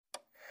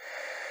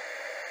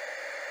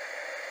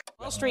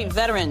Wall Street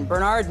veteran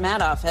Bernard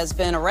Madoff has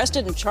been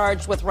arrested and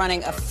charged with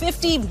running a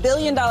 $50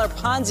 billion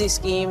Ponzi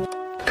scheme.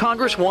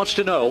 Congress wants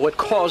to know what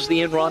caused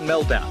the Enron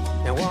meltdown.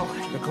 Now, while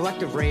the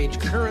collective rage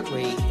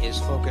currently is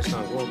focused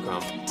on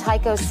WorldCom,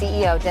 Tyco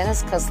CEO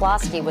Dennis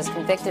Kozlowski was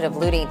convicted of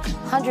looting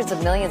hundreds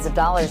of millions of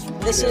dollars.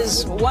 This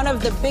is one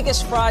of the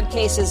biggest fraud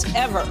cases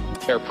ever.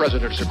 Their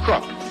president's a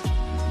crook.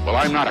 Well,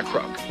 I'm not a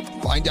crook.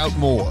 Find out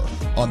more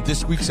on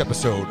this week's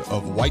episode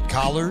of White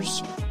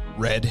Collars,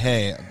 Red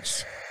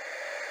Hands.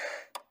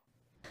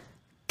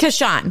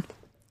 Kashan,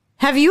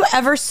 have you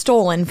ever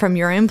stolen from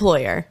your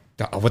employer?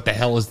 What the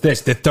hell is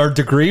this? The third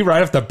degree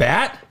right off the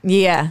bat?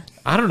 Yeah.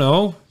 I don't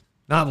know.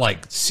 Not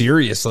like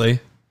seriously.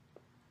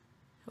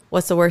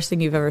 What's the worst thing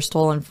you've ever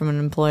stolen from an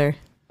employer?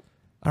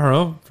 I don't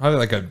know. Probably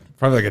like a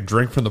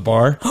drink from the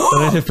bar that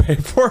I didn't pay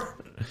for.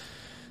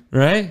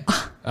 Right?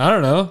 I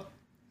don't know.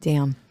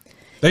 Damn.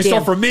 They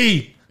stole from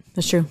me.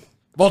 That's true.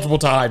 Multiple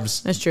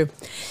times. That's true.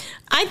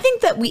 I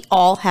think that we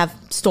all have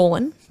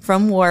stolen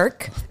from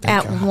work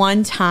at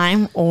one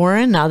time or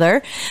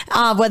another,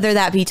 whether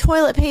that be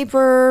toilet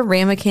paper,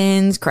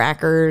 ramekins,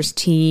 crackers,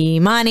 tea,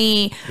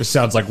 money. This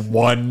sounds like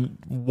one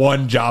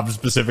job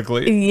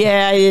specifically.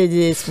 Yeah, it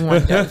is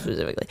one job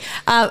specifically.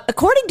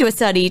 According to a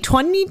study,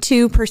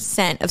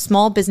 22% of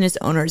small business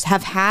owners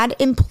have had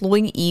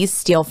employees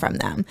steal from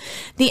them.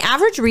 The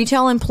average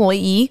retail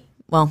employee,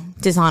 well,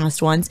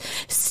 dishonest ones,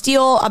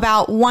 steal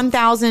about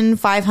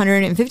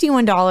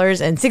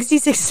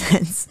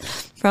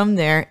 $1,551.66 from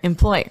their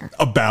employer.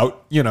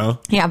 About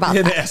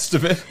an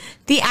estimate.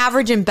 The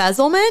average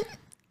embezzlement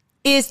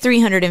is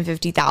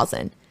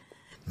 $350,000.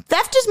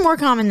 Theft is more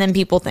common than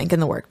people think in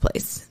the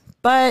workplace.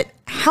 But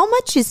how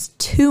much is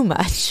too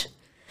much?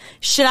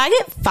 Should I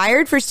get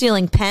fired for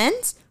stealing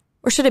pens,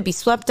 or should it be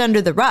swept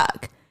under the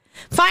rug?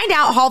 Find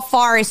out how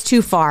far is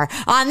too far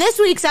on this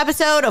week's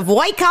episode of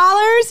White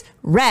Collars,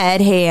 Red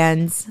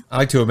Hands. I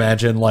like to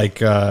imagine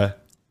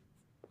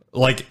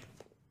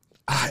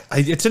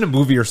it's in a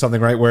movie or something,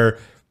 right? Where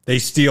they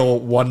steal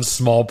one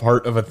small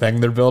part of a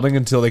thing they're building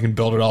until they can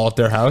build it all at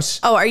their house.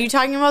 Oh, are you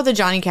talking about the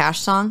Johnny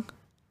Cash song?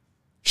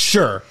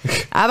 Sure.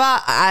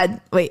 I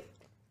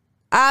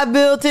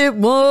built it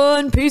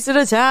one piece at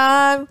a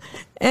time,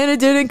 and it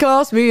didn't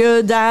cost me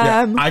a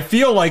dime. Yeah, I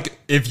feel like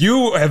if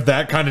you have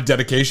that kind of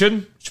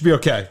dedication, it should be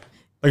okay.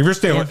 Like if you're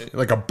stealing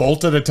like a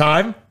bolt at a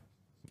time,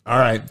 all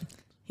right.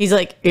 He's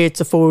like,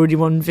 it's a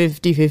 41,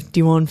 50,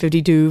 51,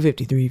 52,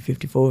 53,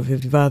 54,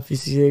 55,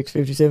 56,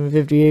 57,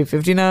 58,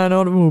 59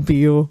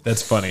 automobile.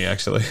 That's funny,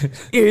 actually.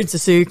 It's a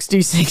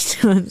 60,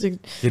 61,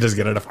 60. He doesn't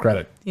get enough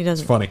credit. He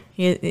doesn't. It's funny.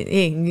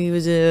 He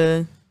was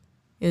a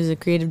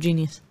creative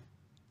genius,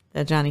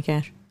 that Johnny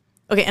Cash.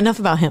 Okay, enough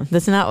about him.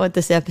 That's not what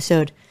this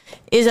episode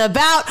is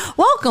about.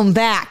 Welcome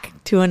back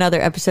to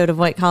another episode of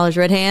White Collars,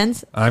 Red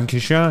Hands. I'm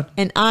Kashan.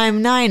 And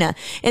I'm Nina.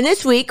 And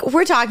this week,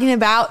 we're talking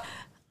about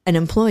an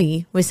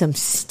employee with some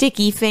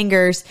sticky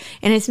fingers.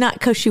 And it's not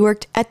because she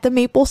worked at the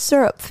maple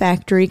syrup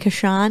factory,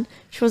 Kashan.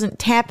 She wasn't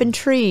tapping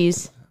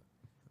trees.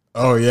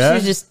 Oh, yeah? She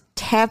was just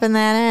tapping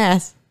that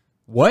ass.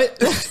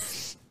 What?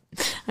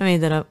 I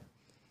made that up.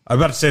 I'm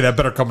about to say that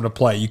better come into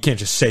play. You can't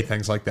just say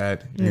things like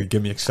that. You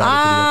get me excited for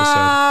the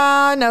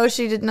episode. No,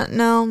 she did not.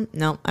 No.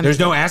 There's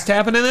no ass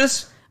tapping in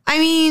this? I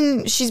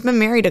mean, she's been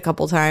married a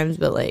couple times,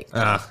 but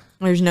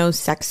there's no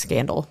sex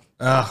scandal.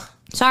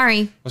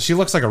 Sorry. Well, she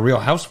looks like a real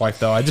housewife,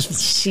 though.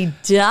 She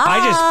does.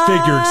 I just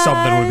figured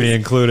something would be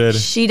included.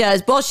 She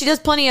does. Well, she does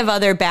plenty of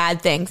other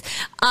bad things.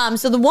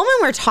 So the woman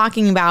we're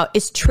talking about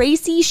is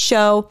Tracii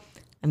Show.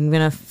 I'm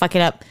going to fuck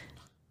it up.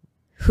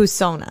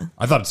 Hutsona.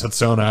 I thought it said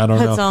Hutsona. I don't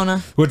know.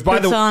 Hutsona.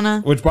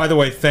 Which, by the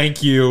way,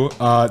 thank you.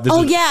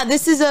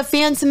 This is a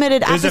fan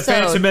submitted episode. This is a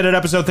fan submitted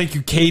episode. Thank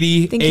you,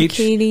 Katie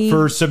Katie,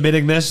 for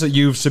submitting this.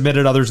 You've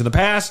submitted others in the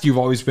past. You've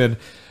always been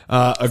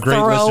a great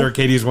listener.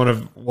 Katie is one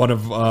of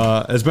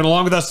has been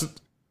along with us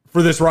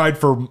for this ride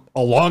for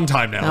a long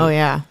time now. Oh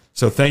yeah.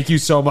 So thank you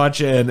so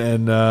much,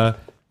 and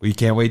we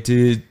can't wait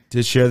to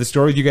share the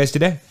story with you guys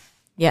today.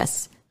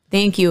 Yes.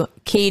 Thank you,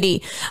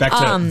 Katie. Back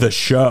to the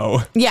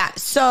show. Yeah.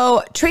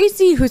 So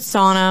Tracii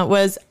Hutsona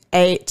was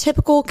a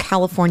typical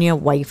California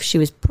wife. She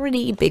was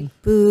pretty, big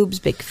boobs,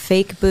 big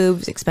fake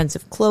boobs,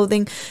 expensive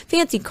clothing,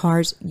 fancy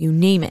cars, you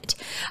name it.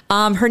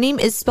 Her name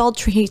is spelled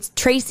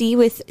Tracii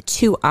with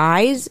 2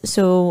 I's.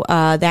 So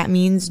that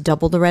means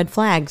double the red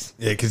flags.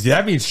 Yeah, because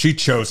that means she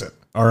chose it.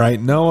 All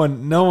right. No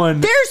one.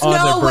 There's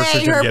no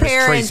way her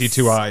parents Tracii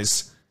 2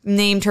 I's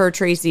named her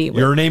Tracii.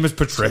 Your name is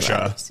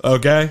Patricia.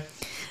 Okay.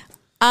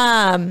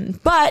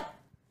 But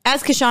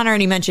as Kashan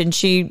already mentioned,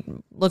 she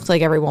looked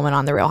like every woman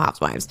on the Real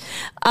Housewives.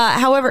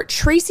 However,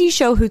 Tracii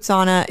Show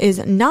Hutsona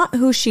is not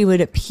who she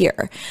would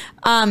appear.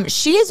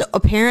 She has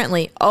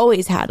apparently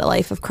always had a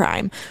life of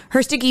crime.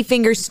 Her sticky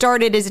fingers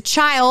started as a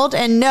child,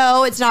 and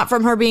no, it's not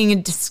from her being a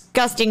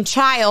disgusting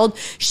child.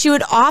 She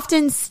would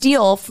often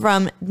steal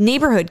from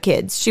neighborhood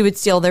kids. She would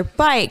steal their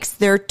bikes,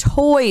 their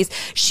toys.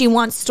 She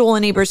once stole a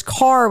neighbor's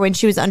car when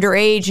she was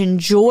underage, and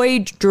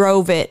Joy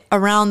drove it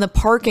around the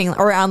parking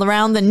or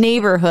around the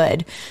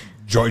neighborhood.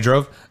 Joy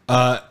drove?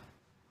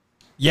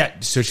 Yeah,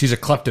 so she's a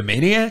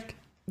kleptomaniac?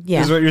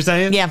 Yeah. Is what you're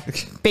saying? Yeah,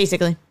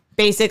 basically.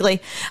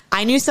 Basically.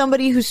 I knew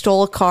somebody who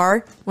stole a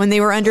car when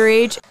they were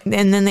underage,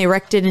 and then they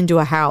wrecked it into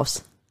a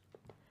house.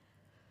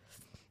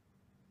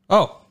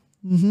 Oh,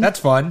 that's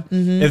fun.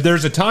 If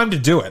there's a time to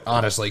do it,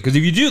 honestly. Because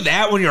if you do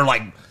that when you're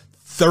like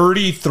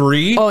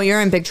 33. Oh,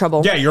 you're in big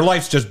trouble. Yeah, your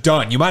life's just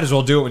done. You might as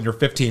well do it when you're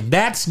 15.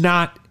 That's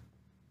not...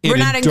 We're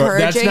not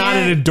encouraging That's not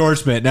an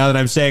endorsement. Now that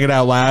I'm saying it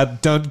out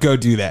loud, don't go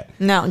do that.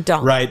 No,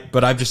 don't. Right,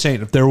 but I'm just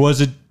saying, if there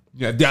was a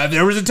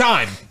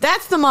time.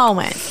 That's the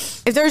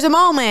moment. If there's a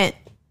moment,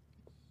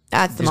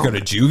 that's the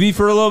moment. He's going to juvie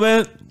for a little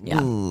bit?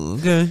 Yeah. Ooh,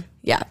 okay.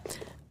 Yeah.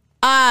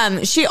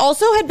 She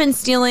also had been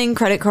stealing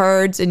credit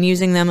cards and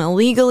using them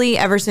illegally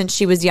ever since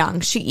she was young.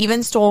 She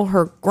even stole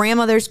her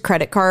grandmother's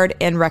credit card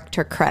and wrecked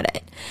her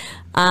credit.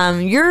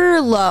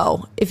 You're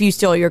low if you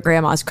steal your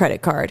grandma's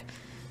credit card.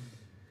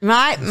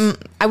 I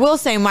will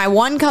say my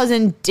one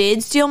cousin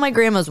did steal my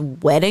grandma's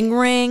wedding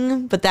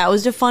ring, but that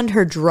was to fund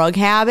her drug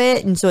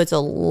habit, and so it's a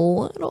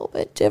little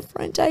bit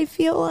different, I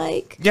feel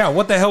like. Yeah,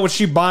 what the hell was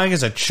she buying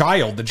as a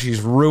child that she's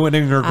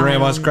ruining her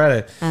grandma's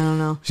credit? I don't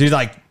know. She's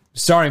like,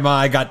 sorry,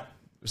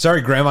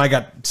 Grandma, I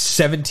got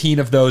 17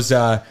 of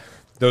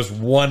those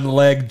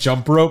one-leg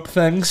jump rope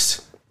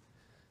things.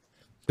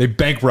 They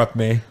bankrupt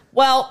me.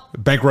 Well,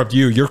 bankrupt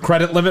you. Your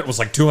credit limit was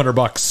like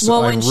 $200.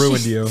 Well, I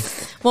ruined you.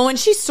 Well, when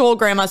she stole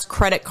grandma's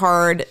credit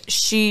card,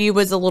 she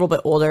was a little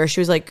bit older. She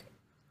was like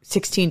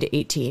 16 to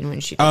 18 when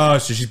she did Oh,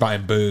 that. so she's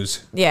buying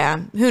booze. Yeah.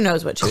 Who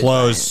knows what she was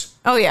Clothes.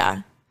 buying. Oh,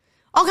 yeah.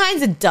 All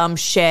kinds of dumb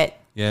shit.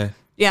 Yeah.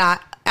 Yeah.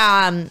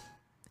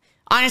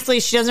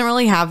 Honestly, she doesn't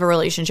really have a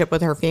relationship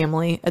with her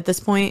family at this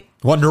point.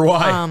 Wonder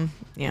why.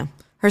 Yeah.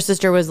 Her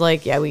sister was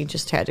like, yeah, we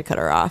just had to cut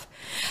her off.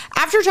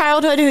 After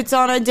childhood,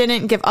 Hutsona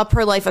didn't give up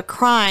her life a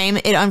crime.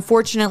 It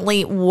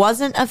unfortunately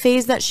wasn't a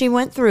phase that she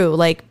went through,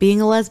 like being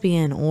a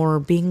lesbian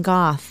or being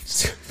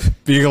goth.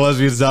 Being a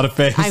lesbian is not a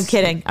phase. I'm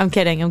kidding.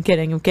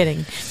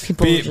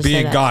 People just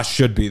being goth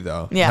should be,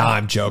 though. Yeah. No,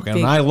 I'm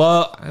joking. I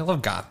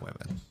love goth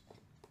women.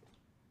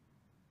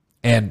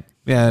 And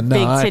yeah, no,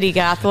 big titty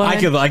goth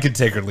women. I could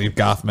take or leave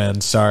goth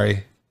men.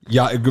 Sorry.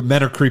 Yeah,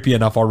 men are creepy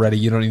enough already.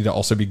 You don't need to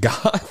also be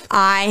goth.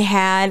 I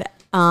had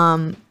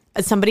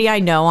somebody I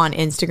know on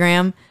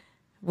Instagram.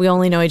 We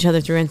only know each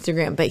other through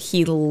Instagram, but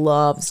he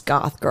loves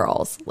goth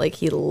girls. Like,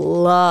 he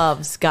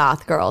loves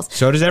goth girls.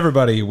 So does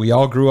everybody. We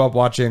all grew up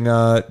watching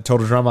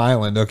Total Drama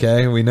Island,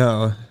 okay? We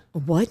know.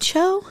 What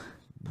show?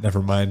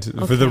 Never mind.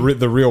 Okay. For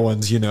the real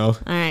ones, you know. All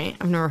right.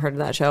 I've never heard of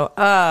that show.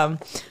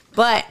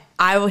 But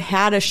I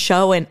had a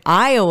show in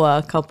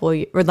Iowa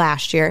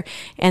last year,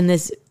 and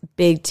this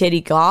big titty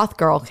goth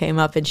girl came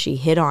up and she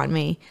hit on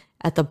me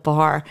at the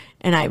bar,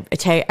 and I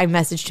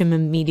messaged him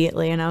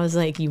immediately, and I was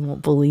like, you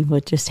won't believe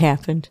what just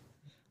happened.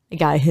 I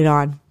got hit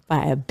on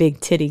by a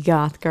big titty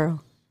goth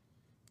girl.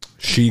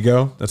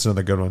 Shigo? That's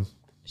another good one.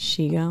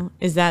 Shigo?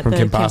 Is that from the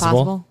Kim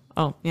Possible?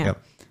 Oh, yeah.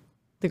 Yep.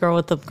 The girl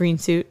with the green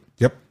suit?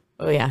 Yep.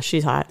 Oh, yeah,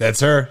 she's hot.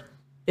 That's her.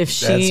 If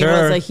she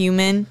was a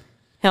human,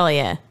 hell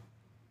yeah.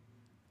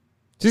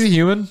 She's a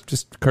human,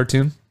 just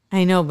cartoon.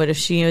 I know, but if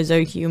she was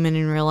a human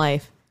in real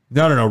life.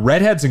 No.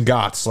 Redheads and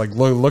goths, like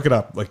look it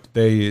up. Like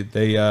they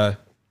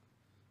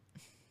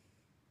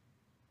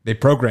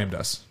programmed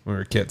us when we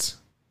were kids.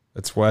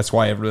 That's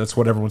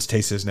what everyone's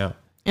taste is now.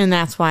 And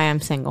that's why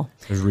I'm single.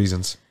 There's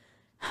reasons.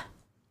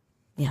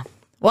 Yeah.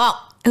 Well,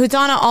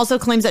 Hutsona also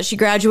claims that she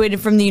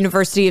graduated from the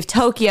University of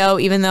Tokyo,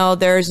 even though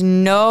there's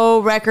no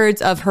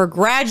records of her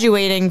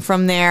graduating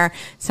from there.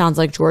 Sounds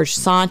like George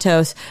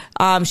Santos.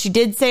 She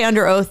did say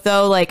under oath,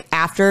 though, like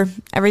after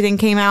everything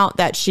came out,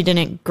 that she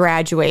didn't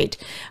graduate.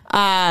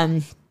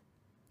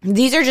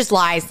 These are just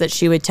lies that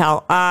she would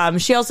tell.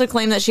 She also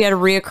claimed that she had a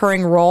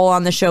reoccurring role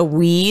on the show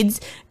Weeds,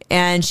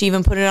 and she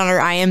even put it on her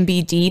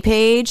IMDb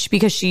page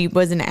because she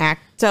was an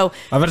act. So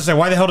I'm about to say,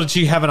 why the hell did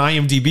she have an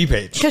IMDb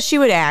page? Because she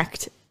would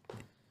act.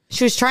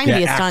 She was trying to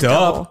be a stunt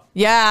up. double.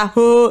 Yeah.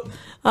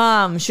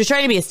 She was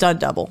trying to be a stunt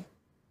double.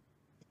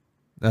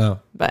 Oh.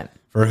 But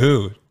for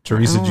who?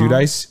 Teresa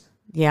Giudice?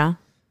 Yeah.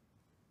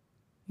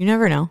 You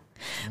never know.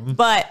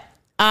 But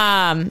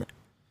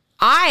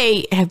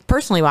I have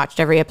personally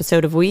watched every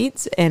episode of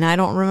Weeds, and I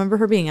don't remember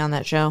her being on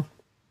that show.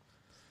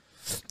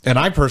 And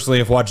I personally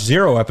have watched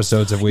 0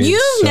 episodes of Weeds.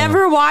 You've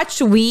never watched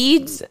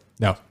Weeds?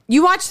 No.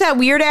 You watched that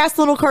weird ass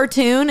little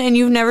cartoon and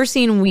you've never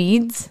seen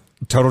Weeds?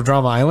 Total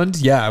Drama Island?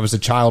 Yeah, I was a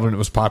child when it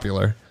was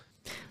popular.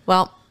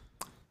 Well,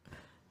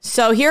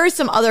 so here are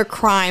some other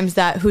crimes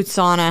that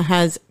Hutsona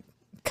has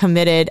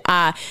committed.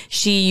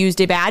 She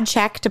used a bad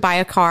check to buy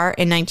a car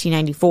in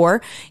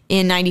 1994.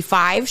 In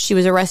 95, she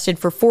was arrested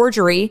for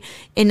forgery.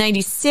 In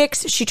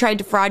 96, she tried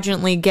to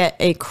fraudulently get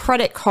a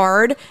credit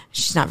card.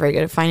 She's not very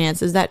good at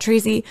finances, is that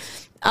Tracii?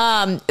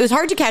 It was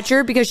hard to catch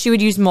her because she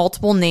would use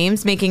multiple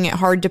names, making it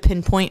hard to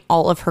pinpoint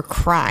all of her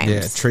crimes. Yeah,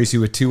 Tracii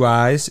with 2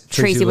 eyes.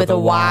 Tracii with a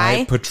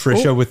Y.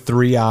 Patricia with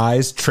 3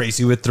 eyes.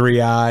 Tracii with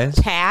 3 eyes.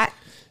 Pat.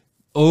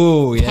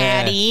 Oh, yeah.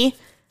 Patty.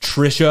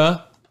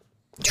 Trisha.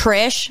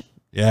 Trish.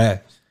 Yeah.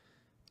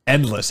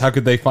 endless. How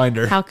could they find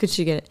her? How could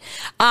she get it?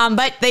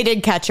 But they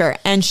did catch her,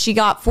 and she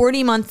got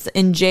 40 months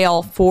in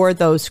jail for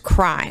those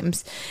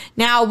crimes.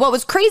 Now, what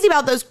was crazy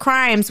about those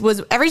crimes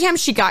was every time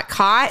she got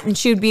caught and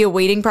she would be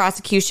awaiting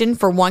prosecution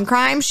for one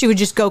crime, she would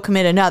just go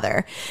commit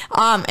another.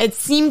 It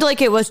seemed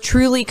like it was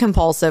truly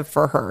compulsive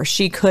for her.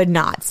 She could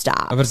not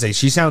stop. I'm going to say,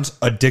 she sounds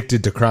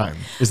addicted to crime.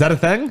 Is that a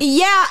thing?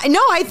 Yeah,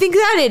 no, I think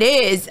that it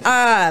is.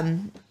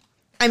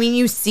 I mean,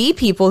 you see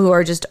people who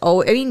are just,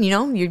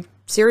 you're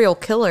serial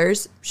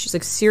killers. She's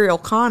like serial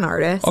con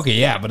artist. Okay,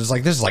 yeah, but it's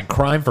like, this is like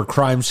crime for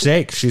crime's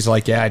sake. She's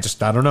like, yeah, I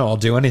don't know. I'll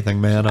do anything,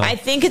 man. I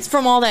think it's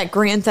from all that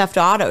Grand Theft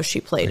Auto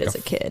she played as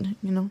a kid,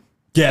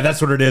 Yeah,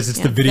 that's what it is. It's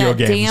the video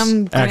games.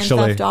 Damn Grand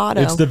Theft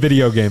Auto. It's the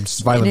video games.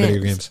 Violent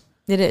video games.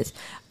 It is.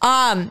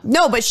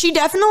 No, but she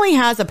definitely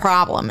has a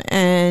problem.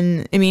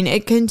 And I mean,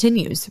 it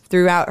continues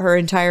throughout her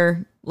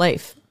entire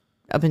life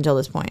up until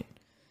this point.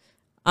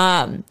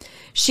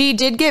 She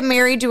did get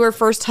married to her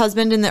first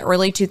husband in the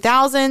early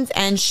 2000s,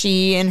 and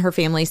she and her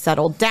family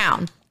settled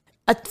down.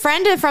 A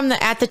friend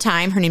at the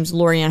time, her name's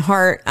Lorianne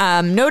Hart,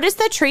 noticed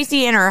that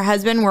Tracii and her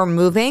husband were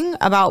moving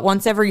about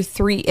once every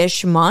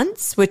 3-ish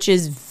months, which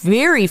is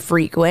very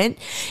frequent.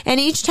 And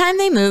each time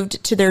they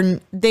moved,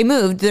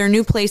 their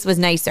new place was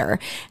nicer.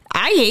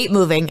 I hate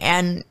moving,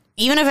 and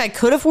even if I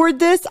could afford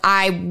this,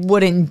 I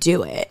wouldn't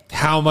do it.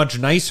 How much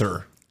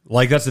nicer?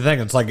 Like, that's the thing.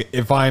 It's like,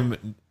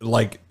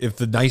 if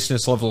the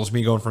niceness level is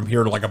me going from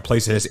here to like a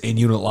place that has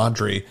in-unit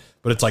laundry,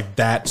 but it's like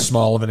that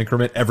small of an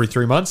increment every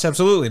 3 months,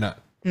 absolutely not.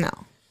 No.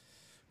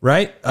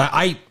 Right?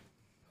 I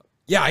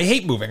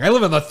hate moving. I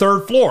live on the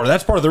 3rd floor.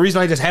 That's part of the reason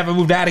I just haven't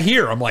moved out of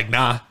here. I'm like,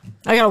 nah.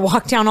 I got to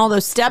walk down all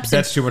those steps.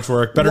 That's too much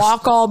work. Better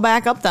walk all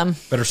back up them.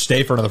 Better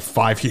stay for another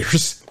 5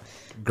 years.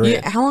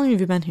 Great. How long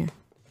have you been here?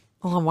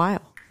 A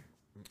while.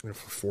 For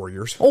 4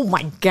 years. Oh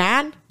my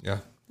God. Yeah.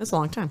 That's a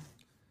long time.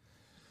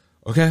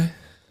 Okay.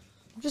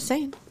 I'm just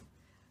saying.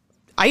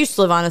 I used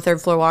to live on a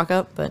 3rd floor walk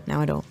up, but now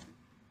I don't.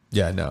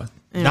 Yeah, no.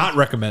 Not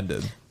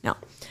recommended. No.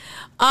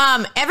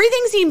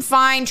 Everything seemed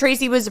fine.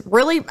 Tracii was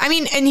really,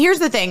 and here's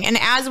the thing. And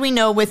as we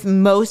know with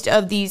most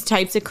of these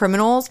types of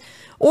criminals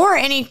or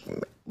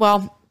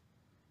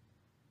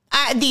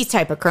these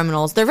type of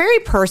criminals, they're very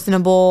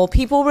personable.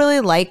 People really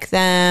like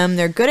them.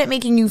 They're good at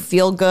making you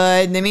feel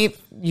good.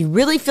 You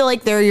really feel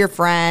like they're your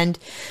friend.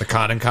 The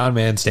con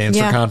man stands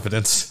for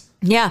confidence.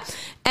 Yeah.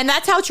 And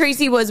that's how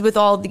Tracii was with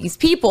all these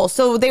people.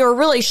 So they were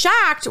really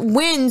shocked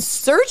when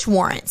search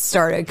warrants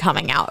started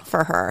coming out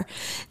for her.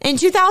 In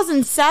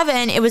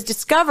 2007, it was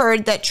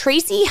discovered that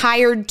Tracii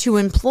hired 2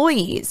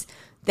 employees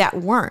that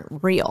weren't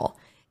real.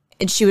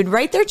 And she would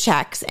write their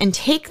checks and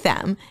take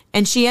them.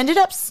 And she ended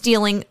up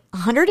stealing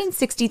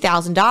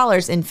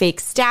 $160,000 in fake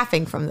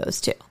staffing from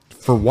those 2.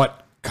 For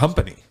what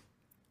company?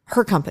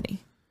 Her company.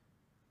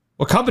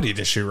 What company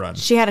does she run?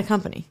 She had a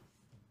company.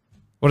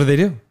 What do they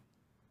do?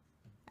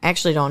 I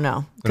actually don't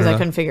know because I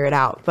couldn't figure it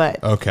out.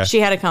 But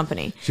she had a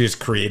company. She just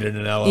created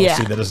an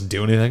LLC that doesn't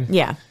do anything?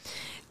 Yeah.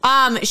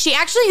 She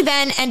actually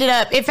then ended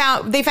up, they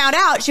found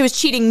out she was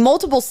cheating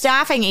multiple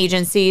staffing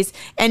agencies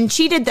and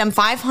cheated them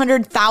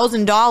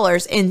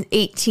 $500,000 in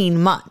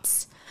 18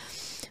 months.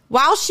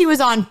 While she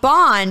was on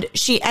bond,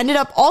 she ended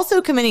up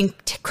also committing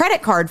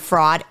credit card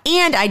fraud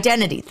and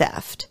identity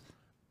theft.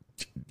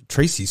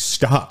 Tracii,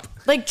 stop.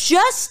 Like,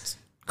 just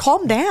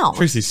calm down.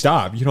 Tracii,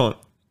 stop.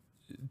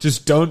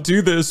 Just don't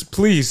do this,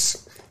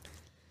 please.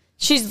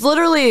 She's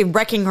literally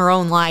wrecking her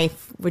own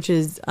life, which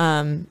is,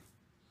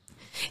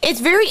 it's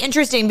very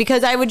interesting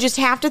because I would just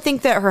have to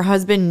think that her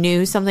husband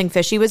knew something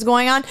fishy was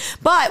going on.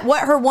 But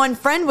what her one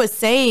friend was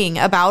saying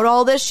about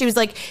all this, she was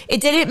like,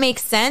 it didn't make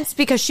sense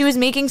because she was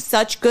making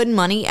such good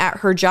money at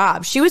her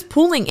job. She was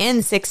pulling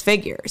in 6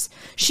 figures.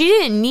 She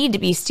didn't need to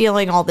be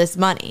stealing all this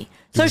money.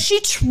 So she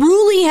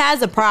truly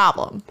has a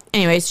problem.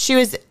 Anyways, she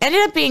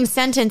ended up being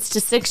sentenced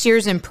to 6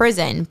 years in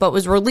prison, but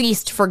was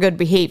released for good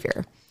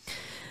behavior.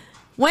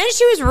 When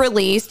she was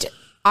released,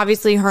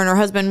 obviously her and her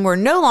husband were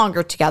no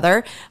longer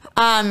together.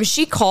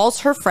 She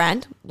calls her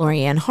friend,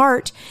 Lorianne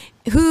Hart,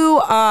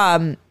 who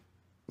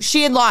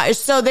she had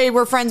lost. So they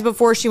were friends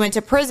before she went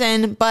to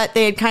prison, but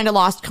they had kind of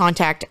lost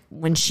contact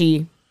when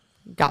she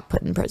got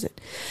put in prison.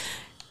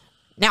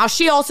 Now,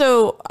 she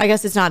also, I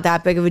guess it's not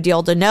that big of a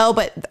deal to know,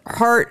 but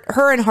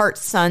her and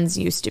Hart's sons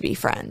used to be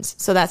friends.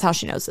 So that's how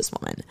she knows this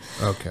woman.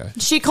 Okay.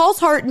 She calls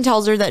Hart and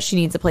tells her that she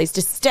needs a place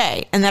to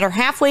stay and that her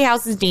halfway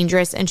house is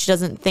dangerous and she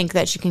doesn't think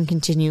that she can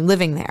continue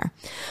living there.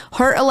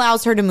 Hart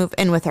allows her to move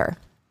in with her.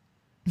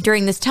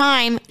 During this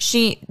time,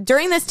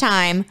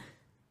 Hutsona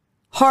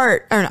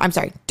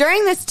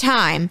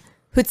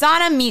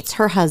meets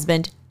her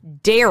husband,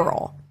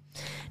 Daryl.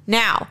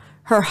 Now,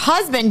 her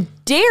husband,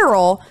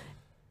 Daryl,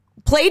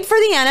 played for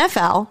the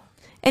NFL,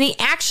 and he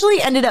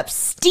actually ended up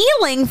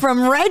stealing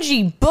from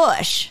Reggie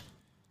Bush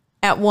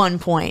at one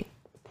point.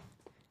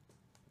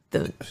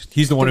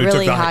 He's the one who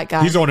really took hot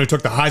guy. He's the one who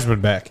took the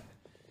Heisman back.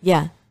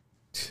 Yeah,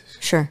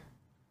 sure.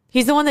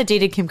 He's the one that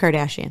dated Kim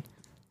Kardashian.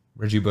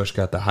 Reggie Bush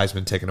got the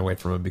Heisman taken away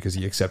from him because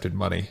he accepted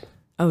money.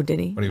 Oh, did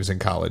he? When he was in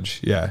college,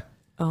 yeah.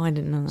 Oh, I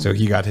didn't know that. So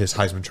he got his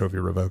Heisman trophy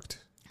revoked.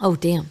 Oh,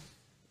 damn.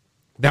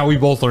 Now we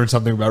both learned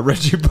something about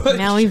Reggie Bush.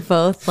 Now we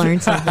both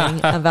learned something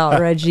about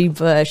Reggie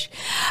Bush.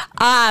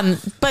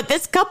 But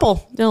this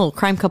couple, the little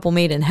crime couple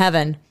made in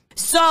heaven.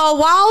 So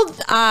while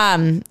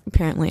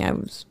apparently I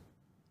was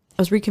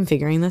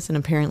reconfiguring this and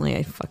apparently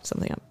I fucked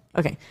something up.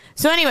 Okay.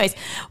 So anyways,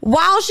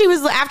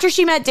 after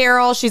she met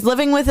Daryl, she's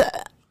living with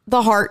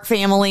the Hart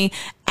family,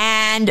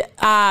 and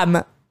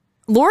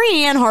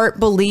Lori Ann Hart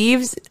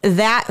believes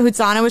that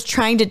Hutsona was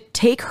trying to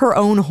take her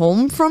own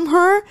home from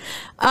her.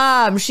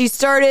 She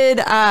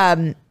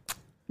started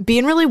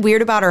being really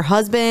weird about her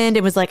husband.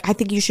 It was like, I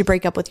think you should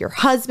break up with your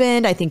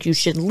husband. I think you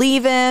should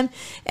leave him.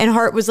 And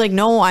Hart was like,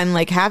 no, I'm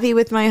like happy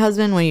with my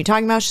husband. What are you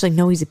talking about? She's like,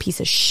 no, he's a piece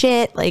of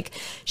shit. Like,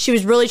 she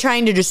was really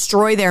trying to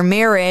destroy their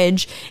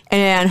marriage.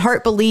 And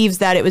Hart believes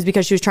that it was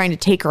because she was trying to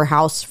take her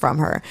house from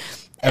her.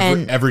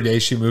 Every day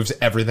she moves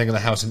everything in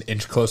the house an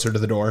inch closer to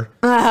the door.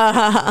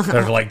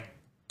 There's like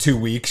 2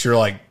 weeks. You're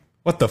like,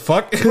 what the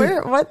fuck? What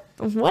happened?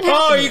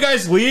 Oh, you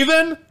guys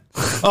leaving?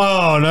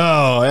 Oh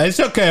no, it's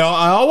okay.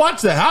 I'll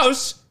watch the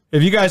house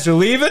if you guys are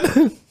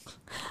leaving.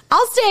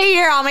 I'll stay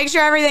here. I'll make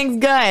sure everything's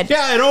good.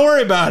 Yeah, don't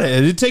worry about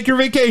it. You take your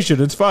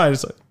vacation. It's fine.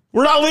 It's like,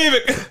 we're not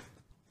leaving.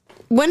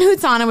 When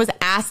Hutsona was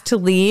asked to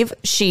leave,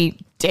 she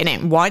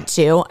didn't want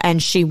to, and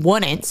she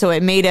wouldn't. So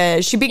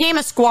she became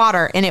a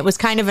squatter, and it was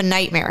kind of a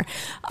nightmare.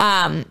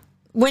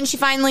 When she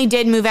finally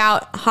did move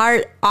out,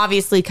 Hart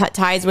obviously cut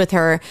ties with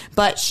her,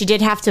 but she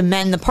did have to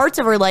mend the parts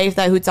of her life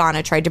that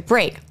Hutsona tried to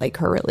break, like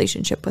her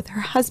relationship with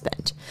her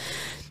husband.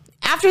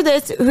 After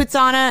this,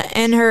 Hutsona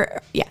and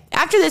her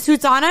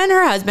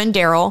husband,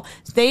 Daryl,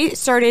 they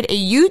started a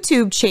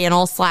YouTube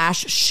channel /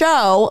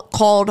 show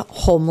called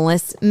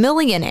Homeless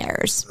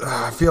Millionaires.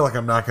 I feel like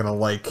I'm not going to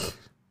like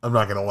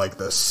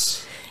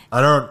this.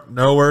 I don't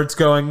know where it's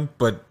going,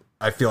 but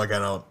I feel like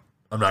I'm not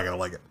going to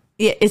like it.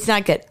 Yeah, it's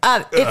not good.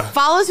 It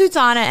follows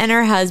Hutsona and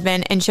her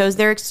husband and shows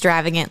their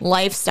extravagant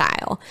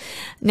lifestyle.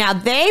 Now,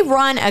 they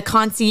run a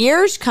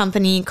concierge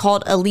company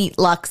called Elite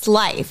Lux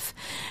Life.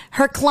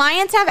 Her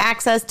clients have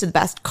access to the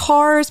best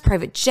cars,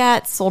 private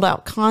jets,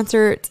 sold-out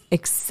concerts,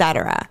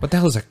 etc. What the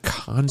hell is a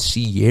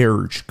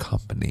concierge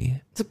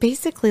company? So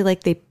basically,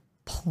 like, they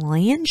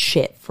plan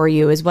shit for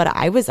you is what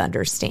I was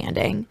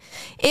understanding.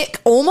 It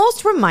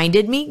almost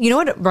reminded me, you know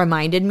what it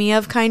reminded me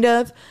of, kind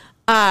of?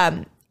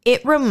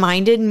 It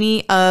reminded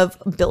me of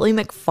Billy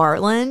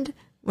McFarland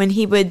when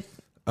he would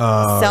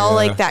sell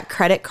like that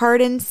credit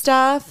card and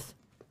stuff.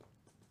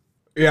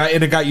 Yeah,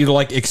 and it got you to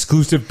like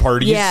exclusive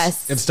parties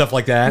and stuff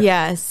like that.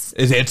 Yes.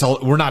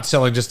 We're not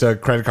selling just a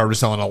credit card, we're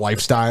selling a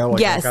lifestyle. Like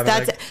yes,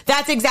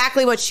 that's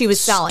exactly what she was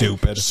selling.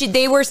 Stupid.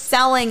 They were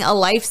selling a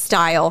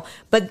lifestyle,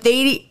 but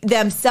they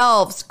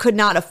themselves could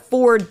not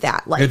afford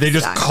that lifestyle. They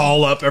just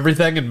call up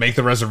everything and make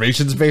the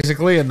reservations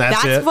basically, and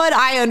that's it? That's what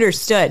I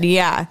understood,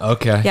 yeah.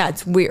 Okay. Yeah,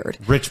 it's weird.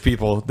 Rich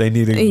people, they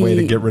need a way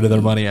to get rid of their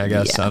money, I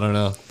guess. Yeah. I don't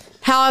know.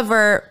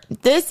 However,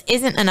 this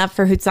isn't enough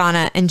for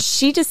Hutsona, and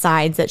she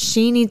decides that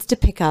she needs to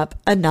pick up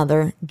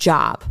another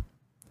job.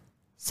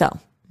 So,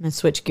 I'm going to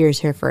switch gears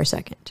here for a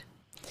second.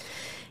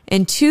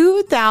 In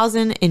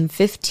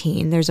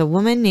 2015, there's a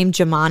woman named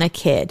Jumana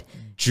Kidd.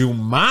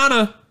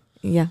 Jumana?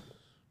 Yeah.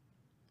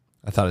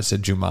 I thought it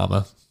said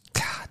Jumama.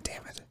 God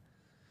damn it.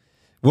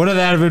 Wouldn't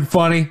that have been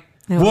funny?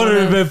 Would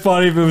it have been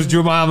funny if it was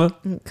Jumama?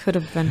 It could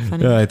have been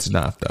funny. It's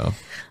not, though.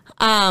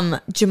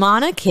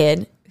 Jumana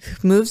Kidd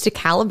moves to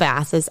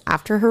Calabasas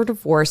after her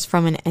divorce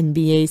from her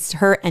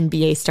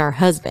NBA star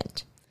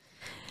husband.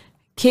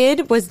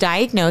 Kidd was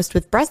diagnosed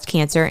with breast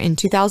cancer in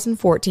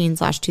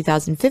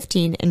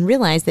 2014/2015 and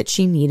realized that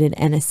she needed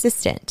an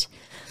assistant.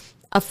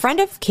 A friend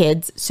of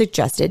Kidd's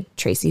suggested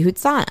Tracii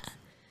Hutsona.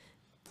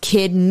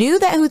 Kidd knew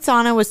that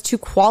Hutsona was too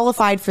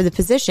qualified for the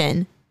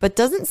position, but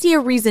doesn't see a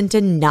reason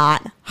to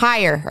not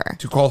hire her.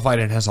 Too qualified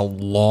and has a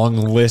long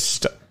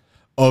list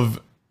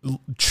of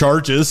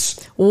charges.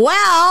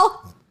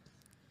 Well,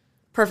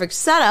 perfect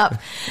setup.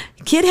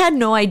 Kidd had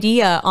no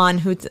idea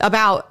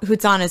about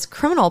Hutsona's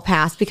criminal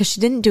past because she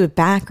didn't do a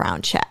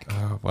background check.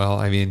 Well,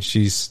 I mean,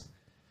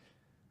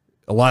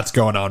 a lot's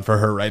going on for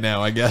her right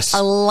now, I guess.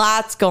 A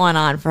lot's going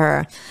on for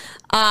her.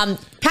 Kind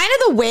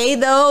of the way,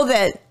 though,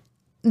 that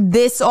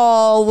this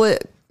all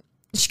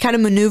she kind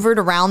of maneuvered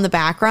around the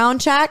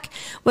background check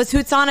was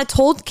Hutsona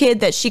told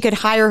Kidd that she could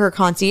hire her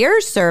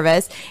concierge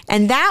service,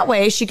 and that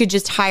way she could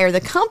just hire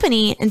the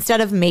company instead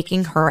of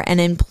making her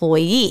an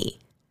employee.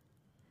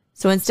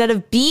 So instead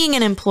of being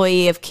an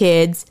employee of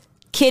Kidd's,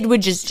 Kidd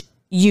would just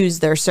use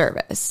their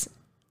service.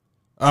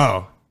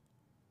 Oh,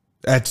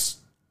 that's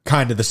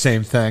kind of the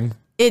same thing.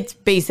 It's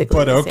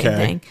basically the same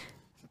thing.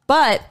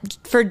 But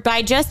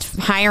by just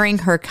hiring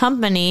her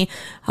company,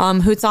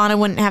 Hutsona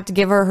wouldn't have to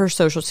give her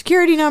social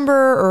security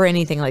number or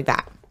anything like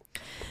that.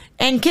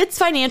 And Kidd's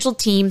financial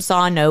team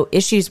saw no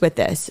issues with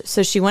this.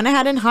 So she went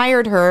ahead and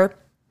hired her,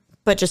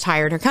 but just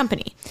hired her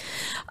company.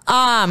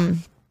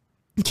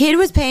 Kidd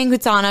was paying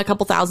Hutsona a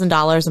couple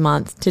 $1,000s a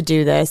month to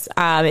do this.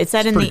 It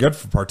said pretty good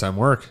for part-time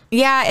work.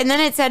 Yeah, and then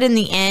it said in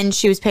the end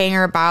she was paying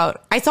her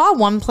I saw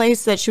one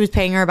place that she was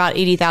paying her about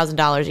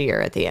 $80,000 a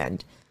year at the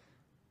end.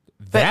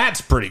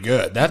 That's pretty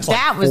good. That's like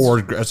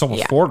that's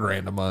almost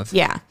 $4,000 a month.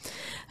 Yeah.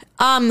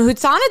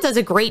 Hutsona does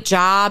a great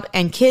job,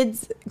 and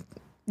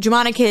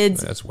Jumana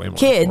kids, that's way more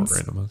than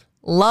 $4,000 a month.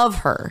 Love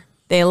her.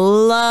 They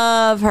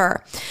love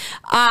her.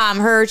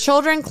 Her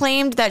children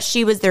claimed that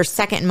she was their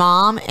second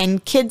mom,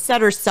 and Kid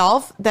said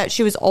herself that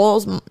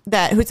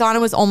that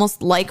Hutsona was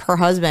almost like her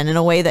husband in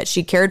a way that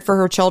she cared for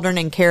her children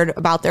and cared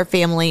about their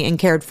family and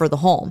cared for the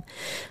home.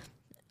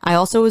 I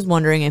also was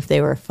wondering if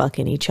they were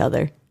fucking each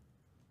other.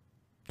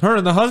 Her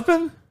and the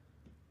husband?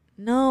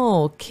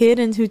 No, Kid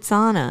and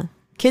Hutsona.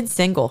 Kid's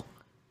single.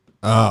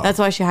 Oh. That's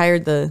why she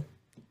hired the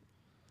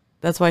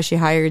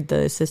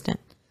assistant.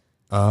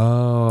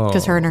 Oh.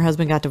 Because her and her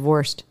husband got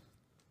divorced.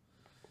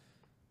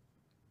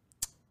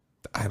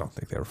 I don't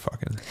think they were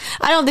fucking.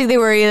 I don't think they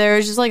were either. It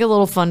was just like a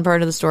little fun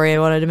part of the story I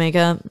wanted to make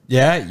up.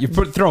 Yeah? You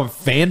throwing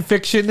fan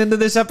fiction into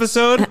this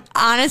episode?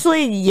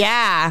 Honestly,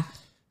 yeah.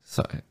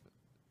 So,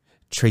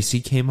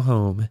 Tracii came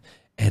home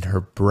and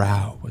her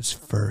brow was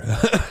furrowed.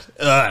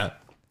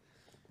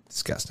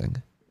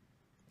 Disgusting.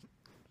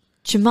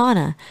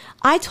 Jumana,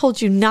 I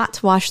told you not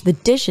to wash the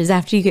dishes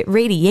after you get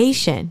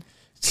radiation.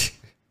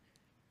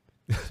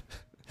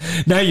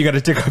 Now you got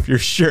to take off your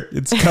shirt.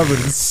 It's covered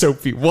in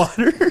soapy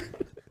water.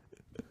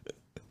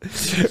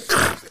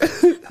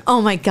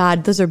 Oh my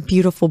God, those are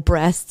beautiful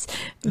breasts.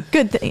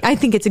 Good thing. I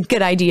think it's a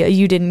good idea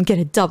you didn't get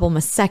a double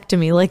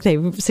mastectomy like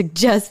they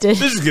suggested.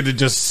 This is gonna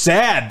just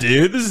sad,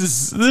 dude.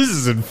 This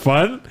isn't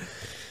fun.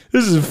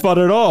 This isn't fun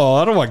at all.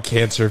 I don't want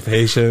cancer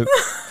patient.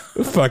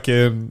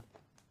 Fucking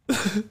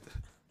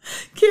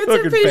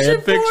Cancer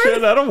patient fan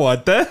fiction. I don't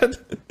want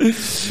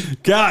that.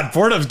 God,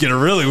 porn's getting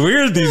really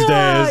weird these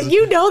days.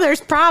 You know,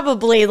 there's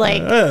probably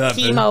like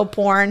chemo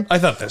porn. I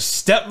thought the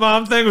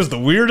stepmom thing was the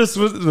weirdest.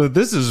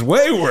 This is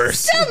way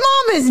worse.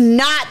 Stepmom is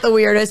not the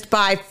weirdest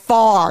by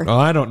far. Oh,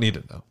 I don't need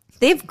to know.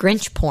 They have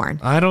Grinch porn.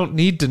 I don't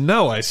need to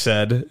know. I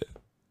said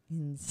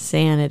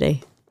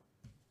insanity.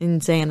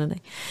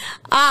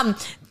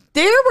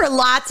 There were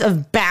lots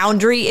of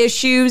boundary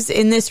issues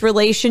in this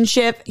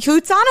relationship.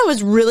 Hutsona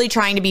was really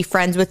trying to be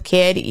friends with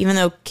Kid, even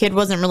though Kid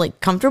wasn't really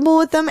comfortable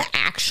with them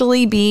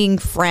actually being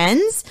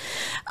friends.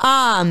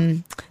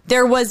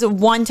 There was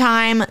one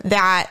time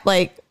that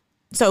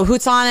so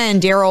Hutsona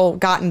and Daryl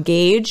got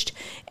engaged,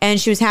 and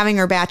she was having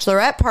her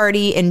bachelorette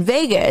party in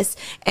Vegas,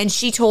 and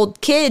she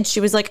told Kid, she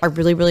was like, I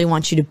really, really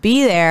want you to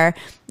be there.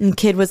 And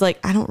Kid was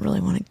like, I don't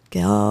really want to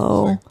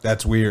go.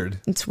 That's weird.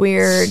 It's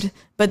weird.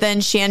 But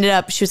then she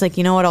was like,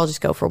 you know what? I'll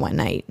just go for one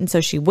night. And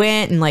so she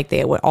went, and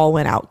they all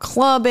went out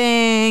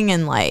clubbing,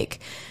 and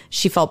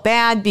she felt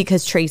bad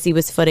because Tracii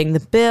was footing the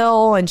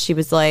bill, and she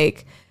was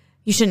like,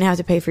 you shouldn't have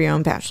to pay for your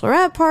own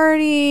bachelorette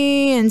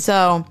party. And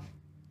so.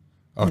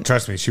 Oh,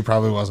 trust me, she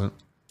probably wasn't.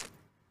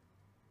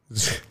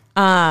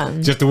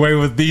 Just the way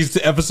with these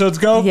episodes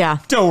go? Yeah.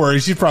 Don't worry,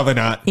 she's probably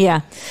not.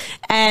 Yeah.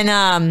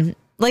 And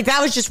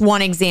that was just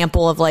one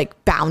example of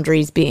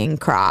boundaries being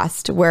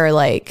crossed where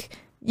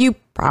you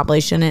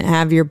probably shouldn't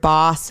have your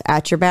boss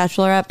at your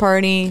bachelorette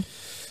party.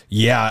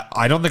 Yeah,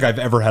 I don't think I've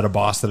ever had a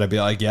boss that I'd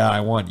be like, yeah, I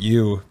want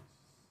you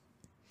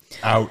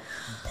out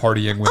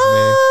partying with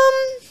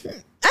me.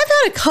 I've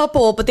had a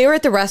couple, but they were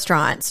at the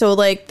restaurant. So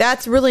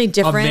that's really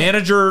different. A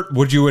manager,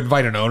 would you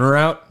invite an owner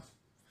out?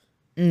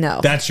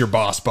 No. That's your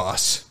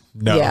boss.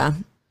 No. Yeah.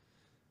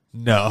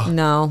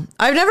 No.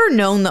 I've never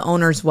known the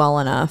owners well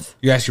enough.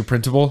 You asked your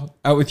principal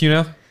out with you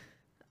now?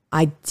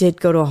 I did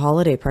go to a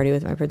holiday party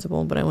with my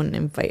principal, but I wouldn't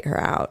invite her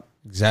out.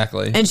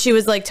 Exactly. And she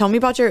was like, tell me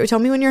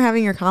when you're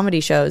having your comedy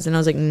shows. And I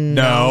was like,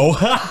 no.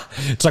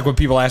 It's like when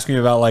people ask me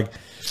about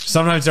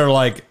sometimes they're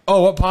like,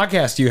 oh, what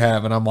podcast do you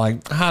have? And I'm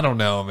like, I don't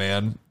know,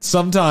 man.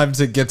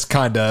 Sometimes it gets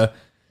kind of,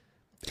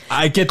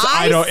 it gets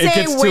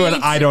to an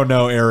I don't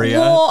know area.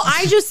 Well,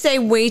 I just say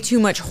way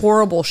too much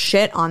horrible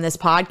shit on this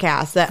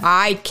podcast that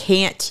I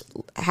can't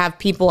have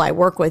people I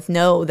work with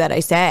know that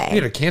I say.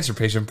 You had a cancer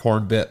patient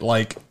porn bit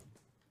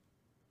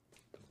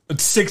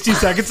 60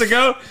 seconds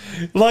ago.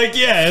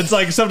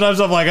 It's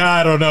sometimes I'm like,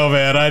 I don't know,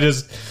 man.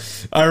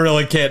 I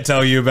really can't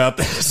tell you about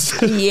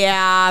this.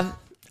 Yeah.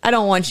 I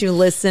don't want you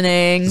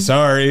listening.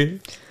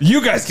 Sorry.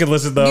 You guys can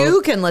listen, though.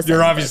 You can listen.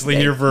 You're obviously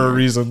here for a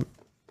reason.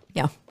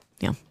 Yeah.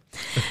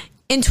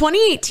 In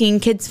 2018,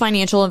 Kid's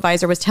financial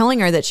advisor was telling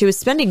her that she was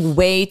spending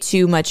way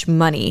too much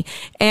money.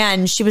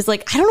 And she was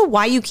like, I don't know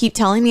why you keep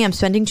telling me I'm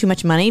spending too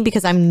much money,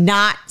 because I'm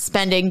not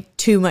spending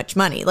too much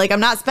money. I'm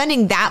not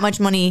spending that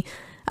much money.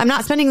 I'm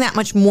not spending that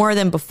much more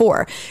than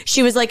before.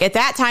 She was like, at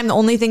that time, the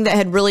only thing that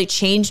had really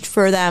changed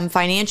for them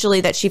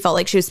financially that she felt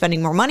like she was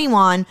spending more money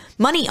on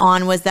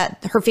was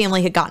that her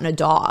family had gotten a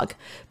dog.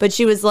 But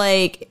she was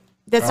like,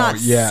 that's not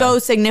so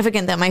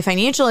significant that my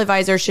financial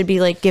advisor should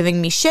be giving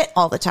me shit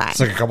all the time. It's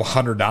like a couple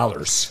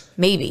 $100.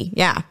 Maybe.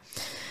 Yeah.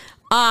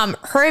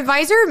 Her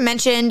advisor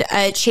mentioned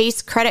a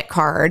Chase credit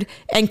card,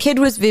 and Kid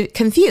was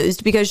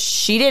confused because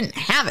she didn't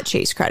have a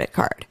Chase credit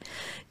card.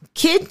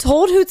 Kid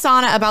told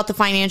Hutsona about the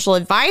financial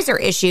advisor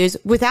issues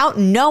without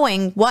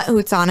knowing what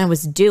Hutsona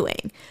was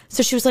doing.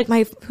 So she was like,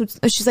 my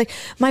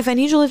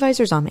financial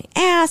advisor's on my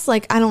ass.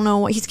 Like, I don't know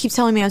what he keeps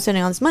telling me I'm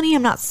spending all this money.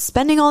 I'm not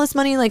spending all this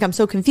money. Like, I'm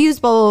so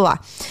confused, blah, blah, blah.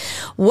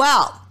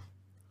 Well,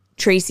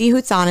 Tracii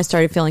Hutsona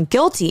started feeling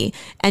guilty,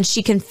 and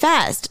she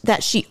confessed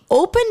that she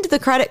opened the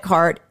credit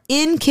card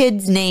in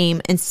Kid's name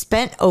and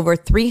spent over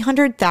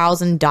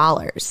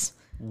 $300,000.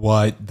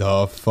 What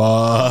the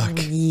fuck?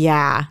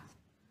 Yeah.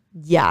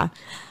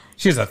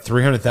 She has a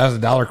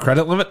 $300,000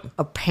 credit limit?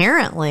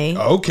 Apparently.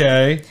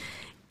 Okay.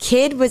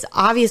 Kid was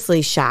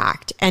obviously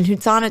shocked, and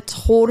Hutsona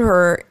told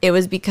her it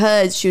was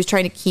because she was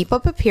trying to keep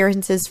up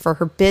appearances for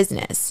her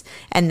business,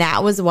 and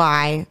that was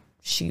why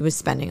she was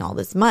spending all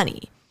this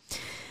money.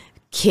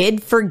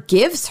 Kid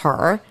forgives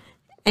her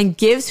and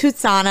gives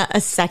Hutsona a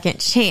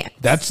second chance.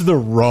 That's the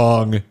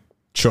wrong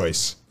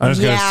choice. I'm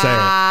just going to say it.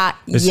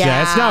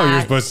 That's not what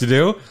you're supposed to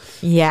do.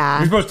 Yeah.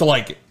 You're supposed to,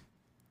 like,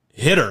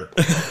 hit her.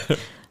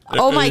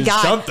 Oh my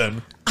God.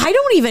 Something. I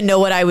don't even know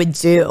what I would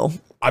do.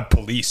 I'm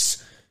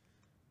police.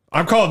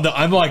 I gotta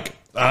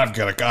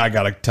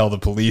tell the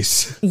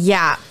police.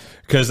 Yeah.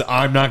 Because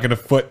I'm not gonna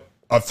foot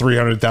a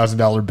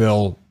 $300,000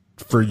 bill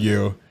for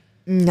you.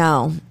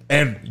 No.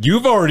 And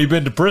you've already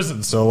been to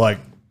prison, so like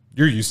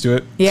you're used to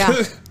it. Yeah.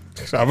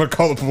 I'm gonna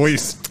call the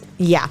police.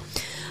 Yeah.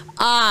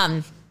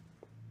 I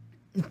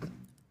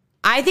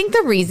think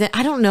the reason,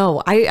 I don't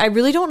know. I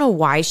really don't know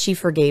why she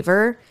forgave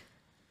her.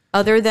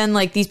 Other than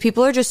like these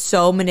people are just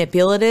so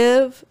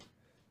manipulative.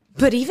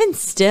 But even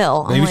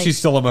still, maybe she's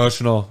still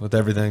emotional with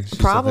everything. She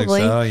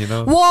probably. So, you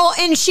know. Well,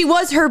 and she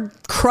was her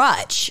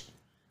crutch.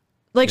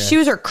 Like she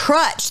was her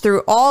crutch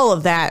through all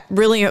of that,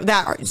 really,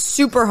 that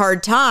super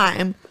hard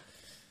time.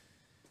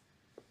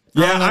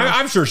 Yeah,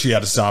 I'm sure she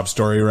had a sob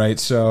story, right?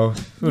 So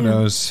who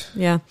knows?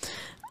 Yeah.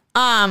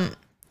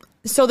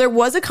 So there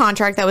was a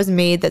contract that was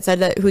made that said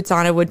that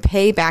Hutsona would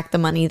pay back the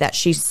money that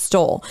she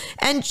stole,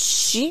 and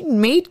she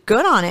made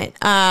good on it.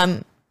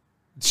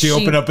 She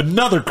opened up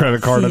another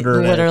credit card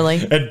under her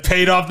name and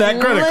paid off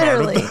that credit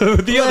card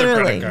with the other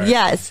credit card.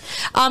 Yes.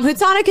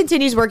 Hutsona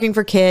continues working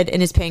for Kid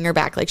and is paying her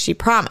back like she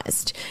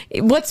promised.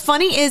 What's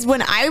funny is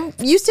when I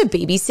used to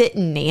babysit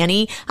and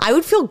nanny, I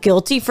would feel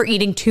guilty for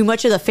eating too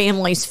much of the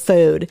family's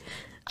food.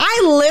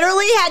 I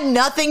literally had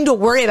nothing to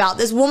worry about.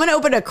 This woman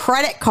opened a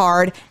credit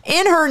card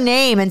in her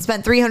name and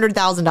spent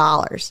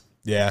 $300,000.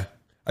 Yeah.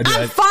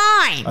 I'm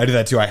fine. I do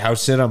that too. I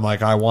house sit. I'm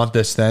like, I want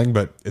this thing,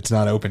 but it's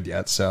not opened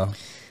yet, so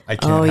I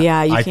can't. Oh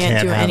yeah, you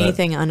can't do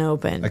anything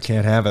unopened. I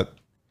can't have it.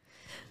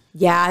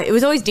 Yeah, it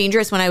was always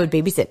dangerous when I would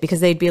babysit because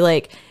they'd be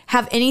like,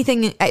 "Have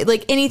anything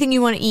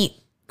you want to eat,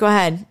 go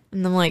ahead,"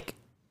 and I'm like,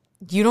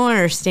 "You don't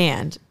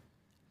understand.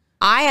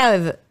 I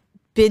have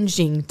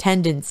binging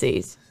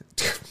tendencies."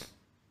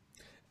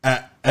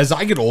 As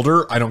I get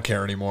older, I don't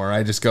care anymore.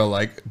 I just go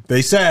like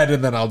they said,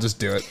 and then I'll just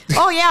do it.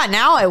 Oh yeah,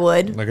 now I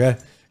would. Okay,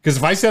 because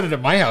if I said it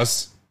at my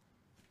house,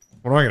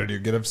 what am I gonna do?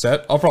 Get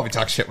upset? I'll probably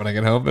talk shit when I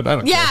get home, but I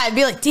don't. Yeah, care. I'd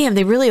be like, "Damn,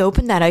 they really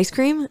opened that ice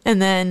cream,"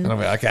 and then I'll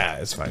be like,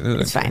 it's fine.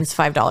 It's fine. It's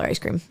 $5 ice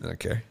cream. I don't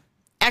care.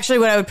 Actually,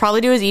 what I would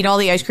probably do is eat all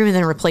the ice cream and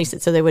then replace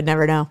it so they would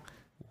never know.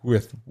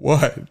 With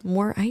what?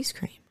 More ice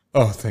cream.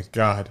 Oh, thank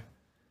God.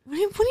 What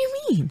do you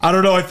mean? I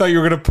don't know. I thought you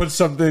were going to put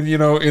something,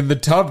 in the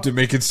tub to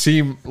make it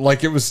seem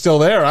like it was still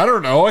there. I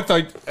don't know.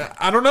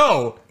 I don't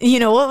know. You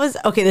know what was,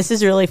 okay, this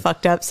is really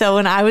fucked up. So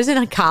when I was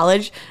in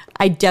college,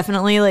 I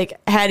definitely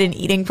had an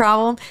eating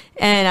problem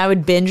and I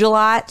would binge a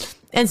lot.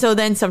 And so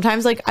then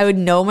sometimes I would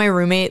know my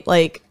roommate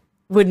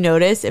would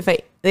notice if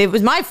it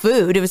was my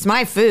food. It was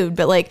my food.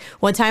 But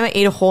one time I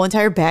ate a whole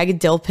entire bag of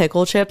dill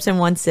pickle chips in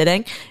one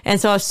sitting. And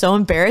so I was so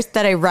embarrassed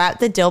that I wrapped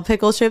the dill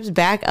pickle chips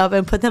back up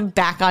and put them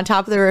back on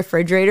top of the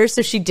refrigerator.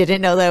 So she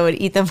didn't know that I would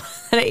eat them,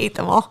 that I ate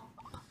them all.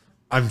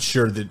 I'm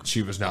sure that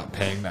she was not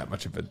paying that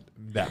much of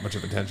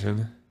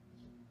attention.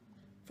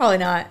 Probably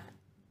not.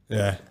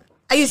 Yeah.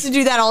 I used to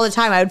do that all the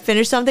time. I would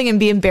finish something and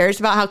be embarrassed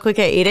about how quick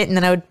I ate it. And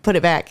then I would put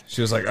it back.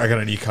 She was like, I got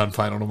an econ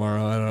final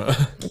tomorrow. I don't know.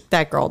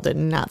 That girl did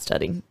not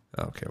study.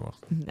 Okay, well.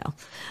 No.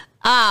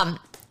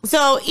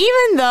 So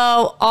even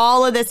though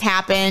all of this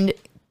happened,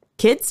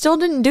 Kid still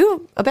didn't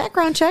do a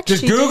background check.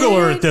 Just Google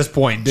her at this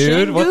point,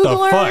 dude. What the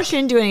fuck? She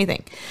didn't do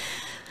anything.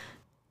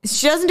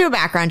 She doesn't do a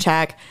background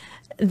check.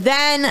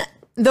 Then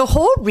the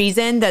whole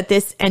reason that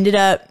this ended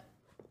up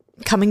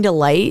coming to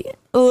light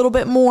a little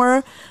bit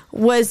more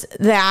was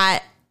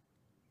that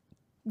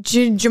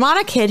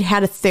Jumana Kid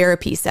had a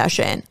therapy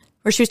session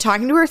where she was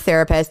talking to her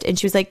therapist and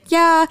she was like,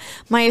 yeah,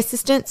 my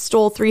assistant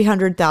stole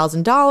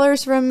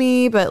 $300,000 from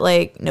me, but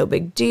no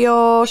big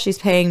deal. She's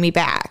paying me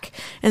back.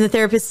 And the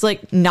therapist's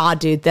like, nah,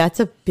 dude, that's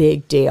a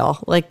big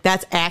deal.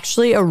 That's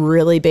actually a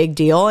really big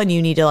deal. And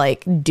you need to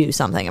do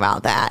something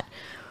about that,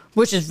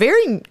 which is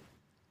very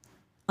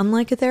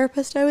unlike a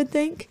therapist, I would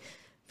think.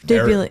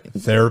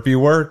 Therapy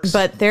works.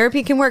 But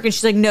therapy can work. And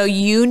she's like, no,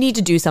 you need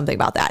to do something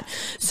about that.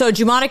 So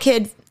Jumana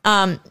Kid,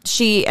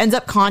 she ends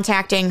up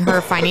contacting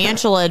her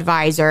financial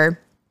advisor.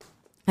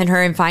 And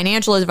her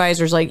financial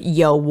advisor's like,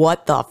 yo,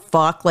 what the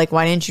fuck? Like,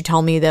 why didn't you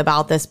tell me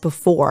about this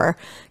before?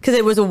 Because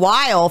it was a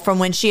while from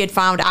when she had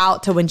found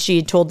out to when she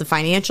had told the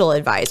financial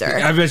advisor.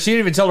 I mean, she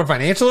didn't even tell her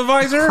financial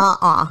advisor?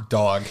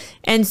 Dog.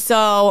 And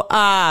so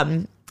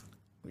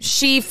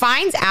she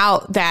finds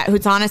out that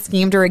Hutsona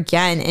schemed her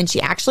again, and she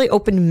actually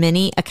opened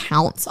many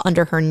accounts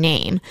under her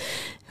name.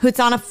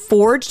 Hutsona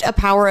forged a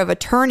power of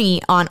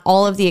attorney on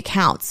all of the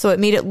accounts. So it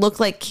made it look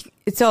like...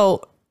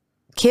 So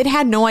Kid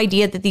had no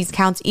idea that these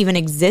accounts even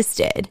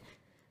existed,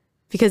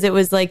 because it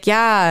was like,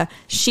 yeah,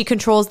 she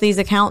controls these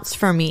accounts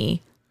for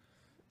me,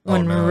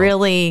 when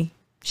really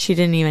she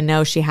didn't even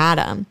know she had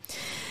them.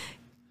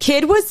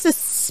 Kid was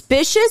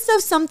suspicious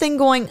of something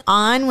going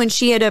on when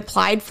she had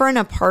applied for an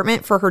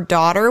apartment for her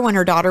daughter when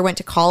her daughter went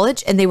to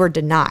college, and they were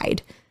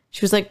denied.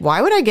 She was like,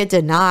 why would I get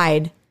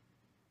denied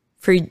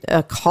for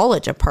a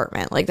college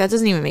apartment? Like, that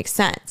doesn't even make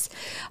sense.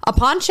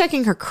 Upon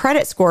checking her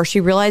credit score, she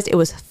realized it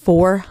was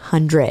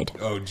 400.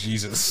 Oh,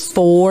 Jesus.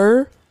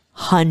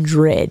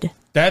 400.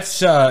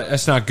 That's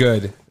not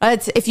good.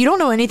 If you don't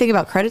know anything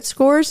about credit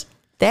scores,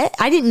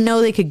 I didn't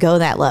know they could go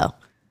that low.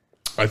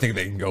 I think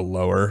they can go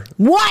lower.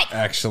 What?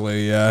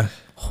 Actually, yeah.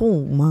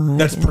 Oh my.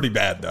 That's pretty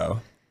bad,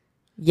 though.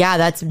 Yeah,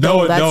 that's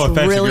no offense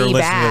really if you're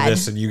listening bad. to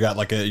this and you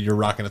got you're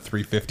rocking a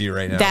 350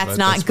 right now. That's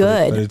not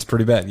good. It's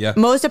pretty bad, yeah.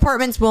 Most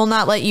apartments will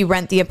not let you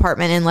rent the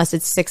apartment unless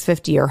it's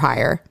 650 or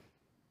higher.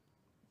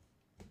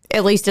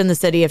 At least in the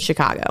city of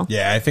Chicago.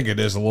 Yeah, I think it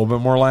is a little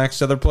bit more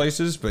lax other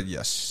places, but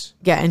yes.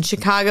 Yeah, in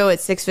Chicago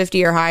it's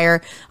 650 or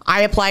higher.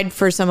 I applied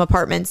for some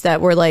apartments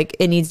that were like,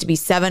 it needs to be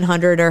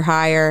 700 or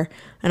higher,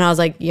 and I was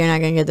like, you're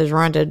not gonna get this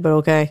rented, but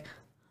okay.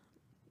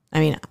 I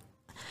mean,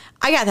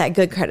 I got that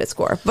good credit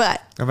score,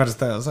 but I'm about to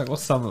say, I was like, well,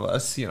 some of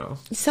us,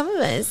 some of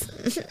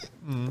us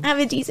have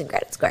a decent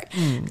credit score.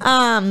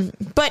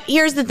 But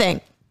here's the thing.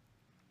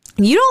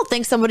 You don't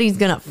think somebody's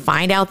going to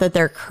find out that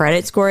their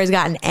credit score has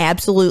gotten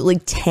absolutely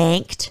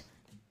tanked?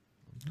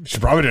 She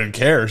probably didn't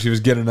care. She was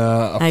getting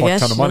a fuck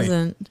ton of money.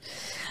 Wasn't.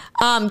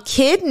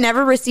 Kid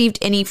never received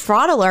any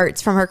fraud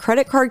alerts from her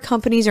credit card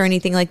companies or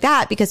anything like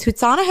that, because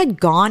Hutsona had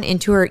gone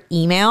into her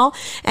email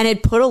and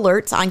had put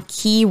alerts on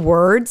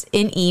keywords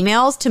in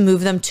emails to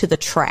move them to the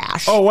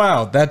trash. Oh,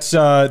 wow. That's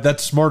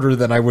smarter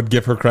than I would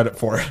give her credit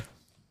for.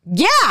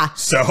 Yeah.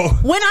 So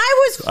when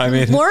I was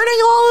learning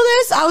all of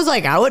this, I was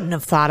like, I wouldn't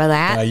have thought of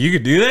that. You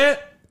could do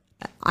that?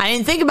 I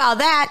didn't think about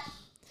that.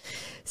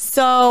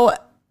 So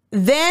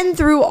then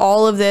through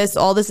all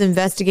this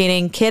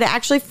investigating, Kid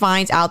actually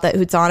finds out that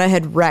Hutsona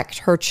had wrecked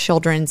her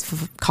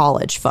children's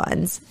college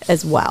funds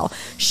as well.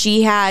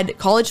 She had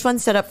college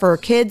funds set up for her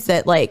kids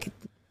that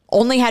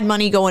only had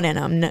money going in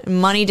them.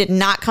 Money did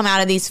not come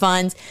out of these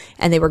funds,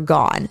 and they were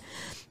gone.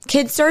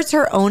 Kid starts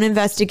her own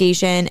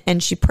investigation,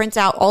 and she prints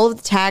out all of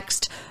the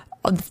text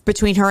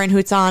between her and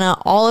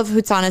Hutsona, all of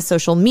Hutsona's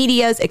social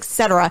medias,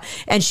 etc.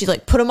 And she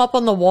put them up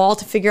on the wall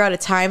to figure out a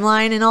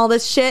timeline and all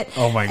this shit.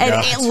 Oh my God.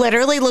 And it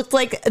literally looked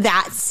like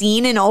that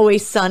scene in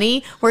Always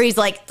Sunny where he's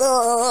like,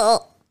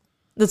 ugh.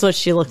 That's what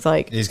she looked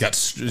like. She's got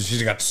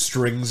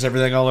strings,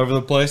 everything all over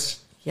the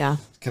place. Yeah.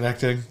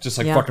 Connecting.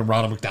 Just fucking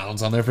Ronald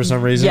McDonald's on there for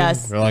some reason.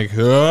 Yes. They're like,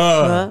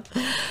 ugh.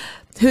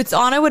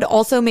 Hutsona would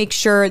also make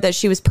sure that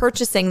she was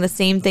purchasing the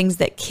same things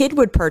that Kid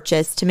would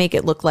purchase to make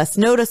it look less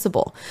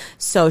noticeable.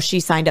 So she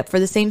signed up for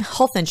the same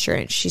health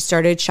insurance. She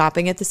started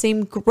shopping at the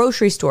same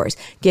grocery stores,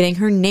 getting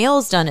her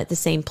nails done at the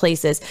same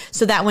places,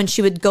 so that when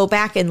she would go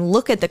back and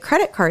look at the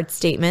credit card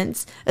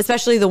statements,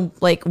 especially the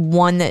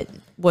one that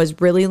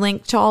was really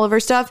linked to all of her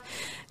stuff,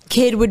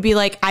 Kid would be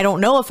like, I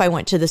don't know if I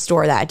went to the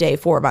store that day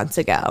 4 months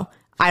ago.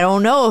 I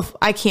don't know if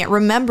I can't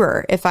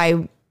remember if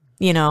I...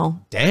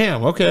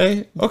 Damn,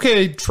 okay,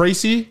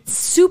 Tracii.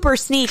 Super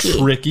sneaky.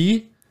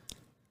 Tricky.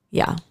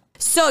 Yeah.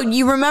 So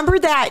you remember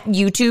that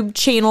YouTube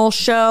channel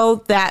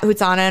show that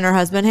Hutsona and her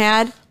husband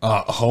had?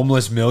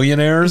 Homeless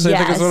Millionaires, I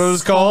think is what it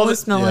was called.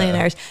 Homeless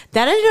Millionaires. Yeah.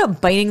 That ended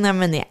up biting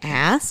them in the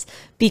ass,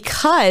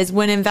 because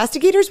when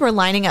investigators were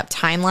lining up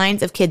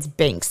timelines of kids'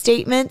 bank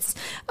statements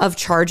of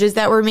charges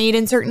that were made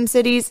in certain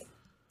cities,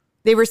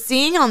 they were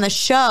seeing on the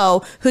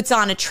show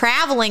Hutsona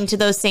traveling to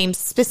those same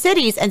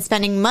cities and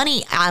spending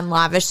money on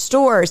lavish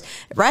stores,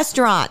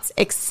 restaurants,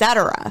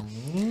 etc.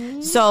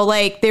 So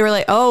they were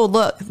like, oh,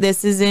 look,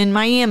 this is in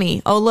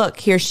Miami. Oh, look,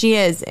 here she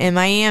is in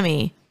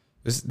Miami.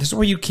 This is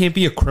why you can't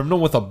be a criminal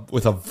with a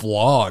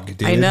vlog,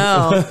 dude. I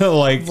know.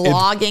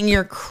 Vlogging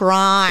your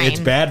crime. It's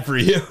bad for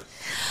you.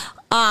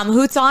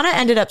 Hutsona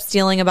ended up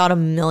stealing about $1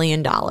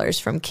 million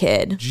from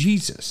Kid.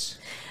 Jesus.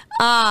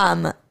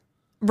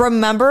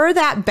 Remember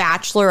that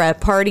bachelorette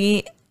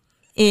party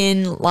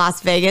in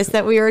Las Vegas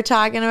that we were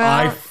talking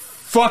about? I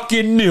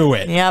fucking knew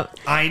it. Yep.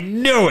 I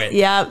knew it.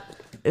 Yep.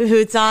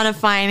 Hutsona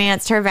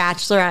financed her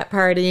bachelorette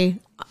party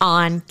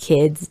on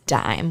Kid's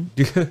dime.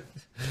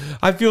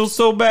 I feel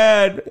so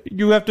bad.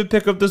 You have to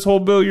pick up this whole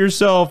bill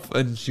yourself.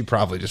 And she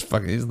probably just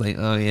fucking is like,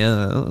 oh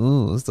yeah,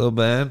 ooh, so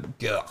bad.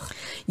 Ugh.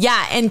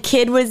 Yeah, and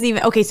Kid was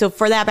even okay. So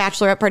for that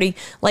bachelorette party,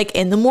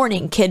 in the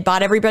morning, Kid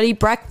bought everybody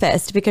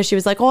breakfast because she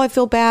was like, "Oh, I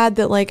feel bad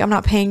that I'm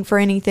not paying for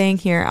anything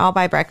here. I'll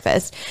buy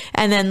breakfast."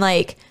 And then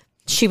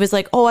she was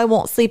like, oh, I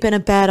won't sleep in a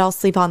bed. I'll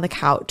sleep on the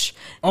couch.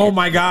 Oh,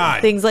 my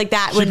God. Things like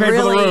that. When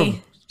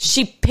really,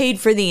 she paid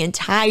for the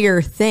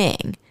entire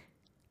thing.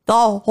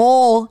 The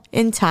whole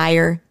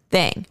entire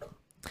thing.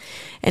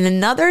 And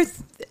another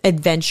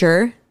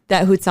adventure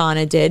that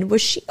Hutsona did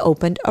was she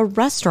opened a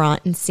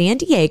restaurant in San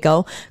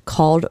Diego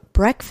called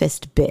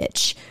Breakfast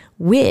Bitch,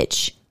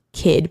 which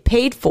Kid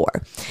paid for.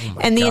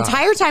 And the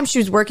entire time she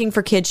was working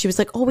for Kid, she was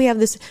like, oh, we have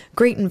this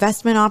great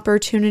investment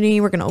opportunity.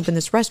 We're going to open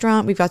this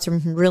restaurant. We've got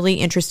some really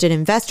interested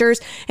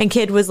investors. And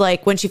Kid was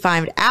like, when she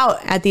found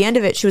out at the end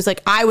of it, she was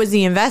like, I was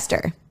the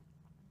investor.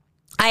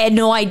 I had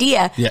no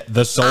idea. Yeah,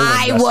 the sole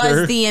investor. investor.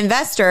 I was the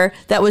investor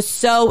that was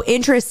so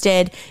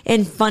interested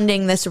in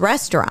funding this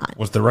restaurant.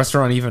 Was the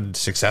restaurant even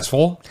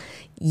successful?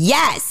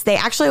 Yes. They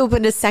actually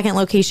opened a second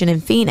location in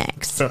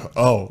Phoenix.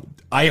 Oh,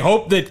 I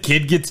hope that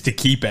Kid gets to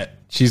keep it.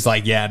 She's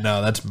like, yeah,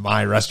 no, that's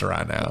my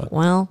restaurant now.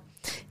 Well,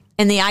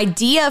 and the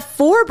idea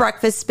for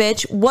Breakfast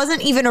Bitch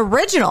wasn't even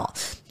original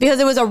because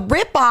it was a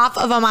ripoff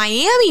of a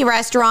Miami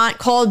restaurant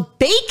called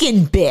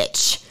Bacon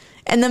Bitch.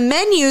 And the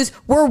menus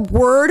were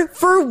word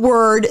for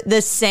word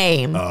the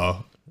same.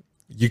 Oh,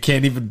 you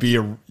can't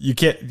even you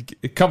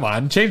can't, come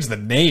on, change the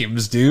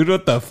names, dude.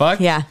 What the fuck?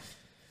 Yeah.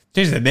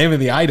 Change the name of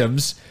the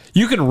items.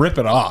 You can rip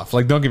it off.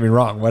 Like, don't get me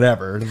wrong,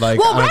 whatever. Like,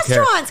 well,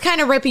 restaurants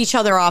kind of rip each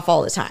other off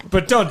all the time.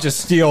 But don't just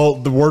steal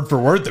the word for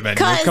word the menu.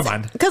 Come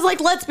on. Because, like,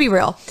 let's be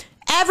real.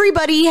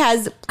 Everybody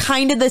has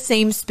kind of the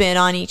same spin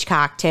on each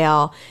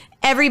cocktail.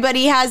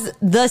 Everybody has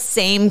the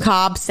same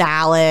Cobb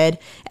salad.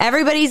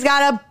 Everybody's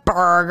got a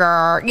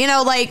burger. You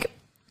know, like,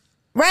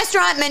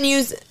 restaurant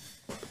menus,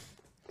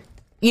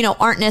 you know,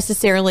 aren't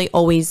necessarily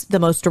always the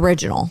most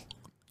original.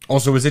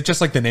 Also, is it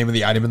just like the name of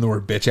the item and the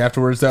word bitch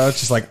afterwards, though?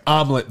 It's just like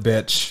omelet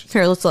bitch.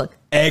 Here, let's look.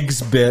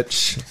 Eggs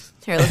bitch.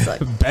 Here, let's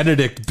look.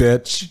 Benedict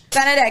bitch.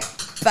 Benedict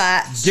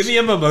bitch. Give me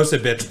a mimosa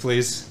bitch,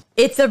 please.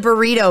 It's a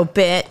burrito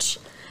bitch.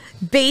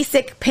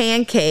 Basic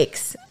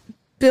pancakes.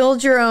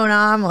 Build your own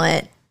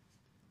omelet.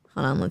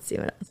 Hold on, let's see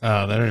what else.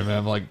 Oh, they don't even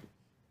have like...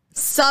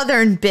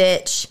 Southern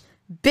bitch.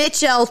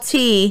 Bitch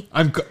LT.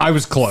 I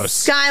was close.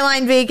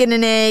 Skyline bacon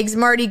and eggs.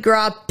 Mardi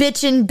Gras.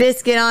 Bitchin'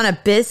 biscuit on a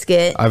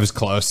biscuit. I was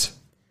close.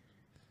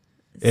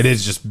 It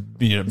is just,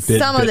 you know,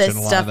 some of this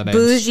stuff.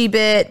 Bougie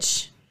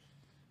bitch.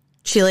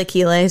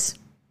 Chilaquiles.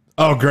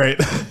 Oh, great.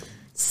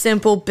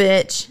 Simple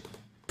bitch.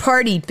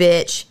 Party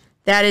bitch.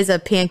 That is a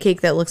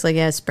pancake that looks like it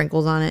has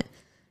sprinkles on it.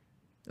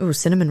 Ooh,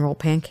 cinnamon roll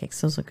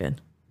pancakes. Those look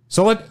good.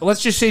 So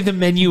let's just say the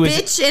menu is...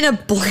 Bitch in a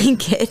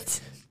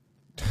blanket.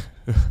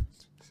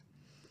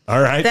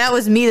 All right. That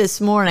was me this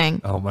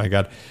morning. Oh, my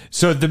God.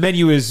 So the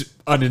menu is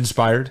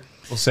uninspired.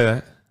 We'll say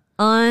that.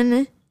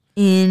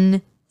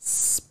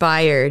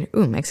 Uninspired.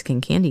 Ooh, Mexican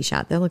candy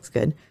shot. That looks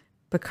good.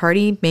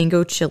 Bacardi,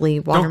 mango, chili,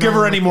 watermelon. Don't give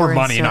her any more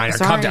money, Nina.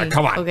 Calm down.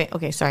 Come on.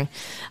 Okay, sorry.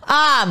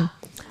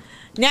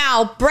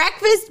 Now,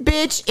 Breakfast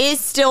Bitch is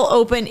still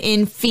open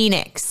in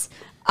Phoenix.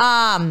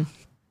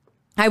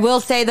 I will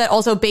say that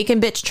also Bacon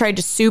Bitch tried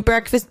to sue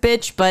Breakfast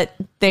Bitch, but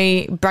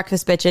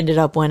Breakfast Bitch ended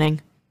up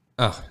winning.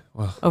 Oh,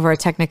 well. Over a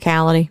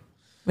technicality,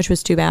 which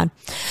was too bad.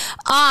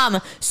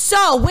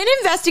 So when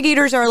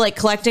investigators are like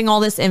collecting all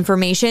this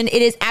information,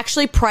 it is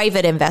actually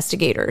private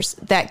investigators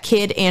that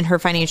Kid and her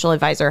financial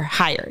advisor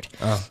hired.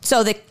 Oh.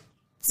 So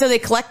they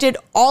collected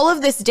all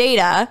of this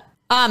data.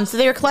 So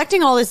they were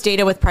collecting all this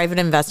data with private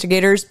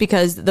investigators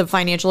because the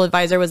financial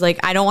advisor was like,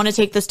 I don't want to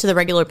take this to the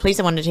regular police.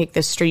 I want to take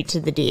this straight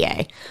to the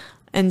DA.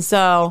 And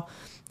so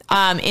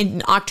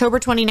in October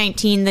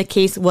 2019, the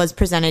case was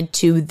presented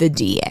to the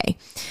DA.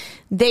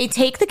 They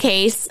take the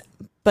case,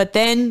 but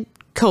then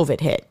COVID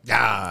hit.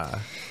 Yeah.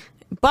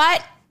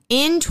 But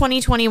in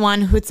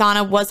 2021,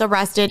 Hutsona was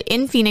arrested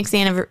in Phoenix,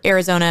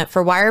 Arizona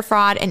for wire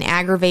fraud and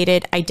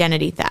aggravated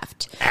identity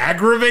theft.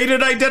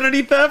 Aggravated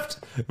identity theft?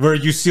 Where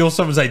you steal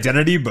someone's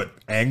identity, but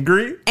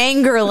angry?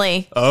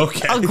 Angrily.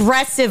 Okay.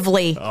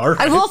 Aggressively. All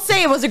right. I will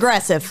say it was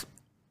aggressive.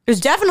 It was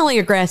definitely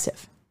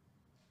aggressive.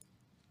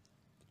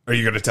 Are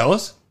you going to tell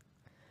us?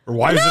 Or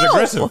why is it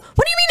aggressive? What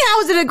do you mean, how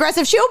is it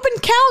aggressive? She opened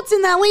counts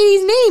in that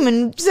lady's name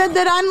and said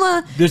that I'm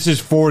the... This is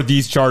for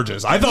these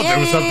charges. I thought there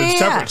was something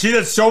separate. She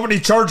had so many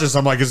charges.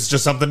 I'm like, it's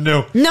just something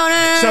new.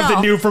 No.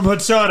 Something new from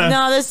Hutsona.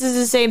 No, this is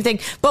the same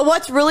thing. But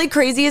what's really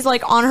crazy is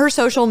like on her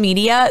social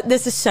media,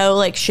 this is so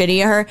like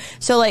shitty of her.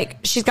 So like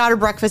she's got her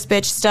Breakfast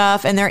Bitch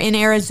stuff and they're in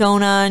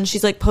Arizona and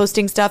she's like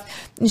posting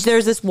stuff.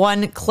 There's this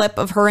one clip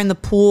of her in the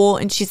pool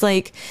and she's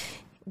like...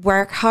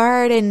 Work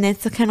hard and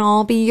this can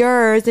all be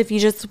yours if you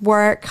just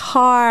work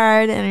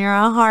hard and you're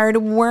a hard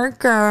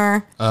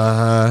worker.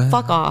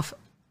 Fuck off.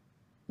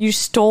 You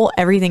stole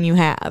everything you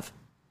have.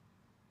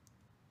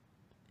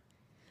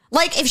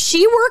 Like, if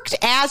she worked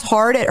as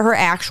hard at her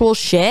actual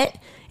shit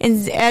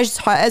and as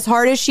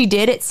hard as she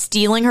did at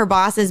stealing her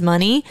boss's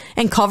money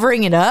and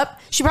covering it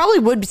up, she probably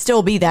would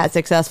still be that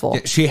successful.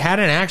 She had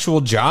an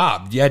actual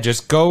job. Yeah,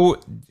 just go.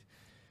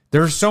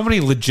 There are so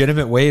many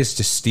legitimate ways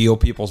to steal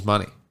people's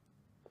money.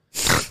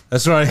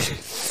 That's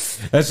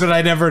what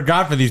I never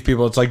got for these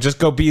people. It's like, just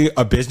go be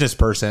a business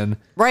person.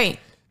 Right.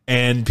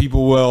 and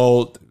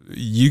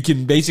you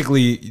can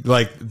basically,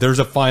 like, there's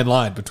a fine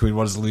line between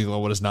what is legal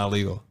and what is not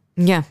legal.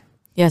 Yeah.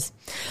 Yes.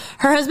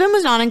 Her husband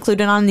was not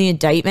included on the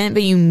indictment,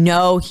 but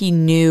he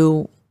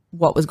knew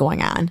what was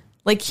going on.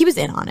 Like, he was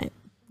in on it.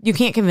 You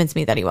can't convince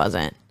me that he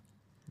wasn't.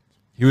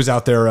 He was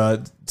out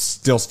there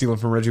still stealing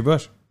from Reggie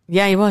Bush.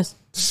 Yeah, he was.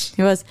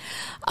 He was.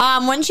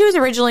 When she was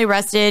originally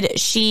arrested,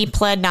 she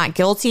pled not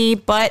guilty,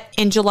 but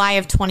in July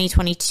of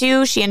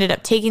 2022, she ended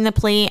up taking the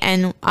plea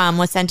and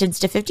was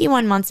sentenced to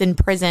 51 months in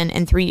prison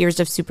and 3 years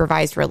of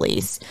supervised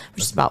release,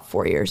 which is about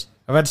 4 years.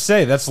 I'm about to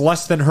say, that's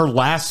less than her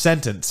last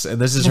sentence,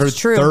 and this is her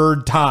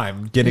third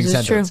time getting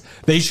sentenced.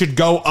 They should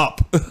go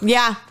up.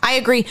 Yeah, I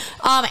agree.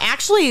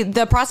 Actually,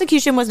 the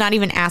prosecution was not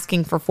even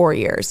asking for 4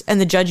 years,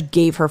 and the judge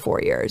gave her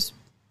 4 years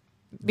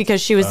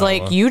because she was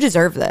like, you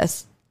deserve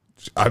this.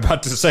 I'm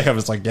about to say, I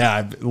was like,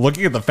 yeah,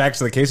 looking at the facts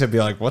of the case, I'd be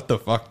like, what the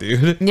fuck,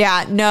 dude?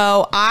 Yeah,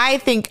 no,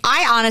 I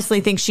honestly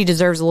think she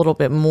deserves a little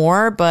bit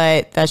more,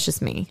 but that's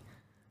just me.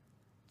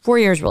 4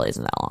 years really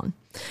isn't that long.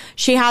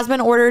 She has been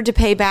ordered to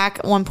pay back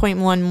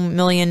 $1.1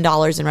 million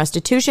in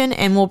restitution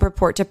and will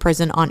report to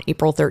prison on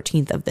April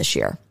 13th of this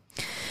year.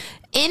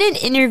 In an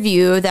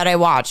interview that I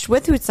watched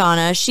with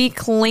Hutsona, she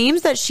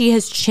claims that she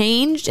has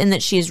changed and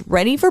that she is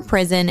ready for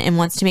prison and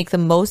wants to make the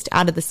most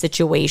out of the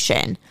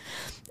situation.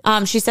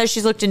 She says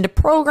she's looked into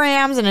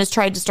programs and has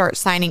tried to start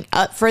signing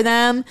up for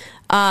them,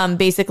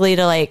 basically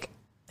to like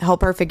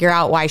help her figure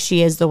out why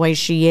she is the way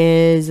she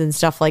is and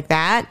stuff like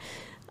that,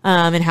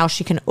 and how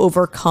she can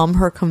overcome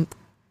her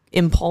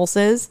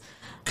impulses.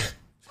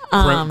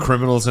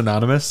 Criminals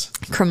Anonymous.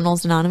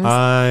 Criminals Anonymous.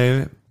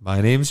 Hi,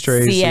 my name's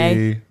Tracii.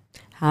 CA.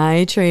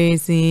 Hi,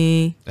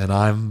 Tracii. And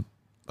I'm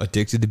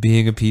addicted to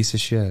being a piece of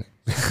shit.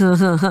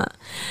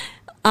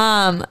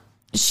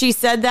 She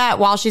said that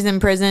while she's in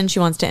prison, she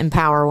wants to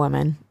empower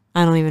women.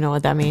 I don't even know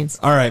what that means.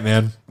 All right,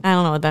 man. I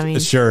don't know what that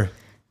means. Sure.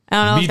 I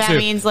don't know if that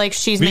means like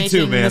she's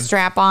making the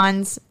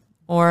strap-ons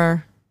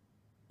or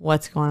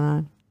what's going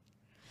on.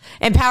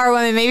 Empower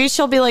women. Maybe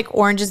she'll be like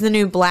Orange is the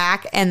New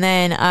Black and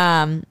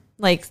then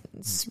like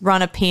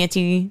run a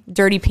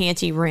dirty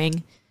panty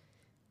ring.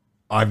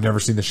 I've never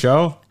seen the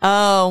show.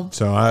 Oh.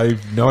 So I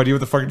have no idea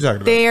what the fuck you're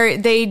talking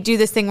about. They do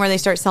this thing where they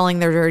start selling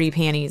their dirty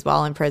panties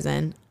while in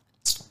prison.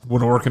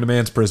 Wouldn't work in a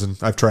man's prison.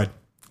 I've tried.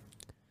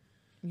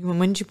 When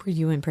were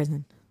you in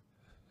prison?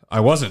 I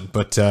wasn't,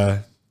 but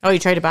you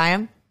tried to buy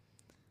them?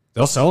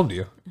 They'll sell them to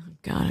you. Oh,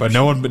 God. But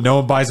no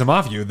one buys them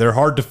off you. They're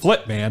hard to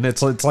flip, man.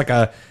 It's like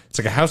a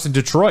house in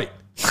Detroit.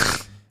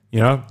 You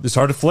know, it's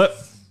hard to flip.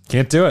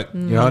 Can't do it. You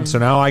know, and so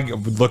now I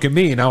look at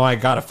me. Now I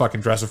got a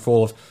fucking dresser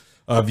full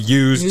of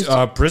used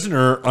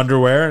prisoner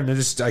underwear, and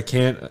I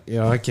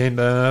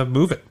can't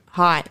move it.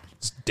 Hot.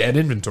 It's dead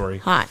inventory.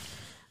 Hot.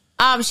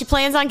 She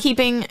plans on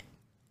keeping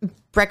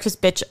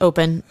Breakfast Bitch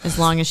open as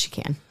long as she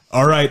can.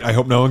 All right. I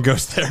hope no one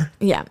goes there.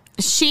 Yeah.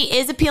 She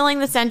is appealing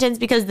the sentence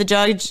because the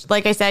judge,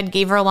 like I said,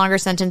 gave her a longer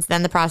sentence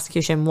than the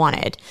prosecution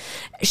wanted.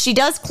 She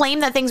does claim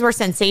that things were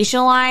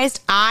sensationalized.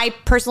 I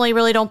personally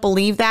really don't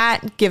believe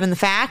that given the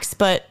facts,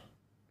 but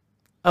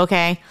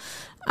okay.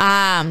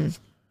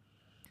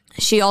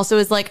 She also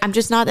is like, I'm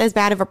just not as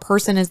bad of a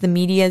person as the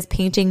media is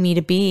painting me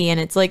to be. And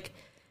it's like,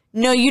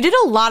 no, you did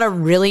a lot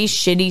of really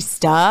shitty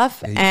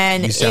stuff,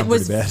 and it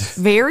was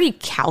very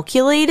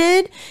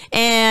calculated.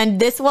 And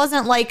this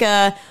wasn't like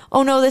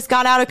oh no, this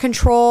got out of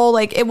control.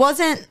 Like it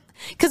wasn't,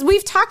 because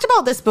we've talked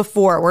about this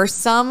before, where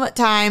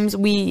sometimes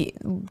we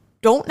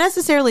don't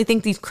necessarily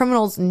think these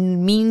criminals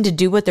mean to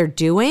do what they're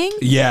doing.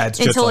 Yeah, it's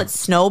until it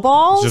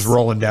snowballs. It's just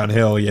rolling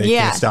downhill. Yeah, you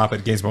can't stop it.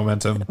 It gains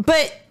momentum.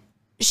 But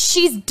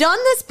she's done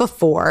this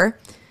before.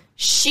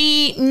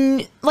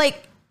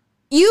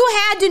 You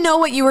had to know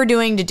what you were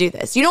doing to do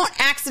this. You don't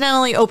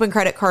accidentally open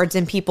credit cards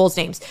in people's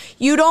names.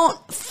 You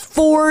don't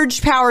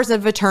forge powers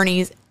of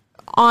attorneys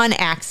on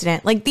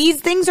accident. Like, these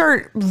things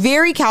are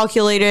very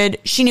calculated.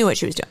 She knew what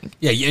she was doing.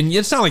 Yeah, and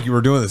it's not like you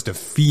were doing this to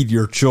feed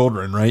your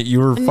children, right? You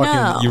were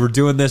you were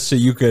doing this so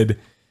you could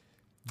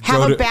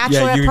have a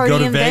bachelorette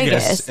party in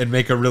Vegas and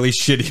make a really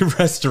shitty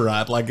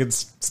restaurant. Like,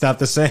 it's not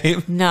the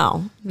same.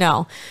 No.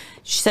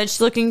 She said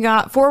she's looking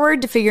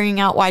forward to figuring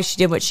out why she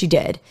did what she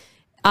did.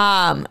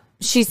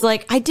 She's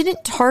like, I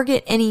didn't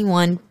target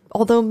anyone,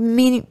 although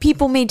many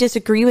people may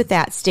disagree with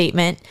that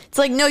statement. It's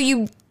like, no,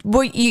 you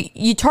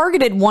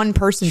targeted one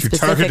person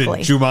specifically. You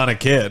targeted Jumana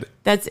Kid.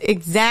 That's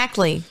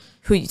exactly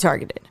who you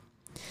targeted.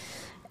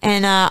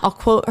 And I'll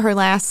quote her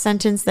last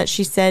sentence that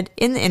she said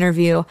in the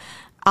interview.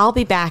 I'll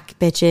be back,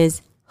 bitches.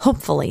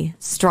 Hopefully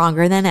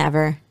stronger than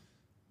ever.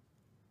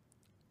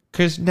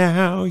 'Cause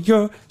now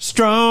you're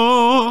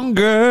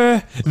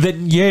stronger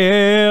than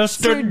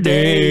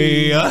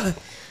yesterday.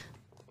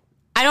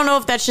 I don't know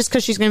if that's just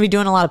because she's going to be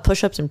doing a lot of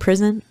push-ups in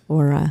prison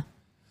or...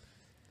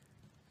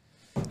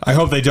 I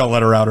hope they don't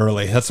let her out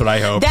early. That's what I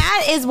hope.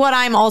 That is what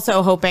I'm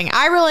also hoping.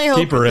 I really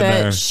hope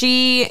that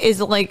she is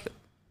like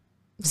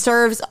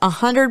serves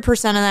 100%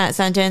 of that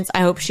sentence.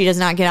 I hope she does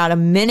not get out a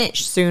minute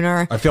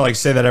sooner. I feel like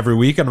say that every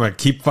week, and I'm going to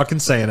keep fucking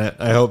saying it.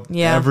 I hope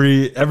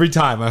every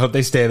time. I hope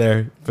they stay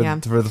there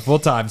for the full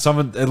time.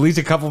 At least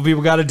a couple of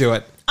people got to do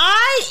it.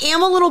 I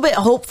am a little bit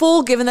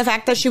hopeful given the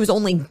fact that she was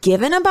only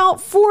given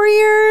about 4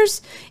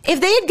 years.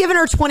 If they had given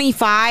her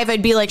 25,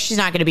 I'd be like, she's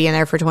not going to be in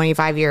there for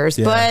 25 years.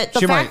 Yeah, but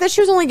the fact that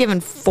she was only given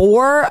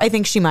 4, I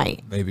think she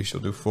might. Maybe she'll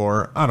do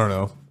 4. I don't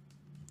know.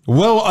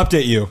 We'll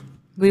update you.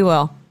 We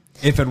will.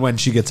 If and when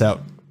she gets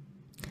out.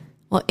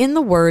 Well, in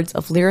the words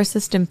of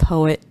lyricist and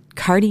poet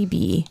Cardi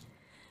B,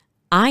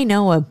 I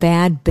know a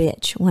bad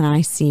bitch when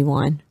I see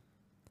one.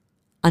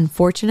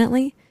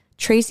 Unfortunately,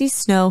 Tracii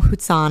Show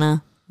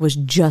Hutsona was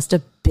just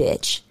a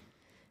bitch.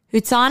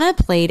 Hutsona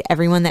played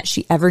everyone that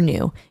she ever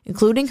knew,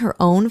 including her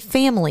own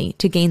family,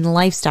 to gain the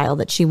lifestyle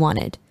that she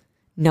wanted.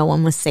 No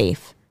one was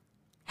safe.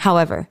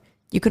 However,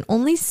 you can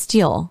only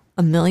steal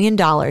 $1 million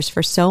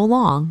for so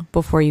long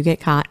before you get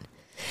caught.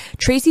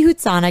 Tracii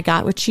Hutsona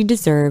got what she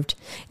deserved,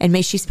 and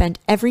may she spend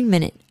every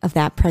minute of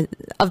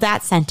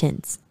that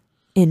sentence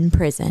in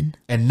prison.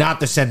 And not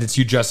the sentence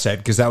you just said,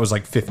 because that was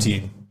like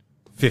 15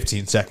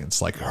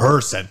 seconds. Like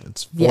her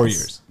sentence, 4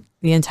 years.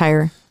 The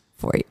entire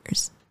 4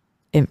 years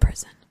in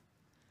prison.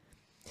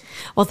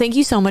 Well, thank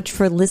you so much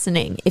for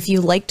listening. If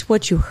you liked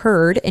what you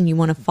heard and you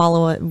want to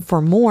follow it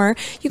for more,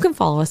 you can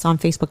follow us on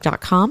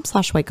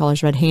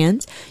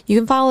Facebook.com/WhiteCollarsRedHands. You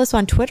can follow us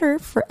on Twitter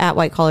at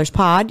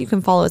WhiteCollarsPod. You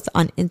can follow us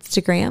on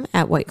Instagram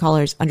at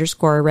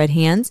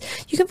WhiteCollars_RedHands.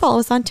 You can follow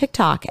us on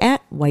TikTok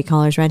at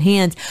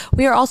WhiteCollarsRedHands.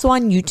 We are also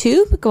on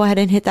YouTube. Go ahead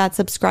and hit that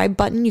subscribe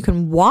button. You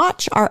can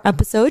watch our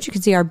episodes. You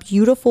can see our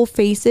beautiful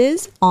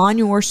faces on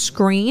your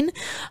screen.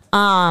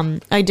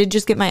 I did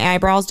just get my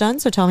eyebrows done,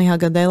 so tell me how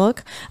good they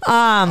look.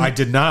 I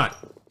did not.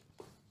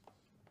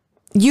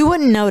 You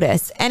wouldn't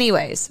notice.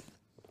 Anyways,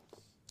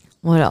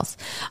 what else?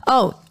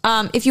 Oh,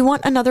 if you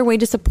want another way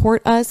to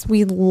support us,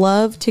 we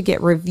love to get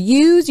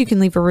reviews. You can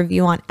leave a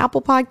review on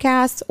Apple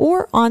Podcasts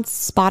or on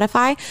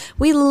Spotify.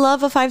 We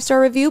love a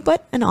 5-star review,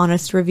 but an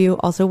honest review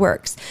also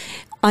works.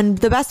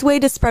 The best way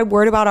to spread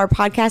word about our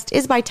podcast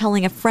is by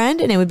telling a friend,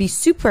 and it would be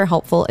super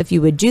helpful if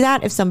you would do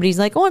that. If somebody's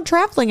like, oh, I'm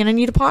traveling and I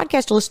need a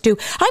podcast to listen to.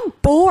 I'm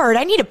bored.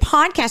 I need a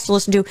podcast to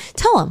listen to.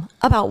 Tell them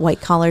about White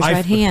Collars,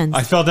 Red Hands.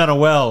 I fell down a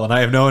well and I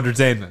have no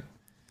entertainment.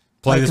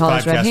 Play this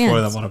podcast for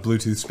them on a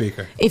Bluetooth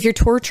speaker. If you're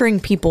torturing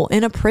people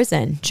in a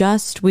prison,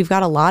 we've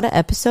got a lot of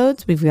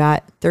episodes. We've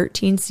got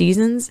 13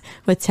 seasons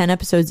with 10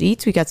 episodes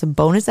each. We got some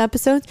bonus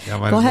episodes.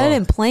 Yeah, go ahead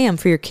and play them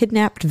for your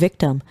kidnapped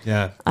victim.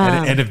 Yeah.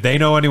 And if they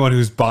know anyone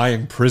who's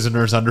buying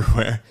prisoners'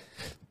 underwear,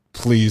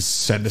 please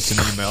send us an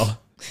email.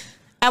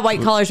 At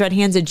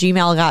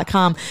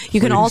whitecollarsredhands@gmail.com.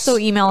 You can also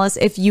email us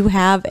if you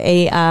have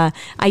a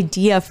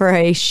idea for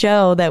a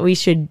show that we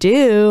should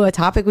do, a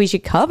topic we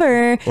should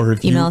cover. Or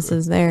if email us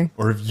there.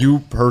 Or if you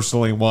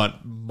personally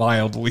want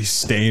mildly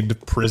stained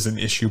prison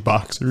issue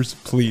boxers,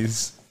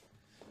 please.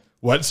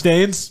 What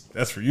stains?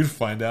 That's for you to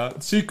find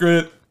out.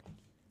 Secret.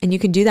 And you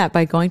can do that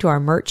by going to our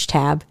merch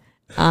tab.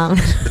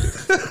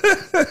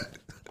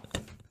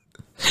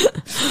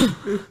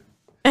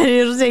 And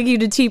it'll take you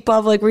to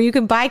TeePublic, where you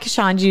can buy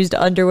Kashan's used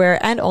underwear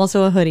and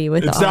also a hoodie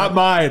with. It's not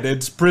mine;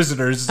 it's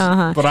prisoners,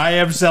 but I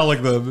am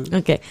selling them.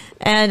 Okay,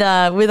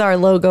 and with our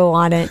logo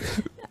on it.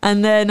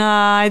 And then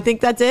I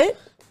think that's it.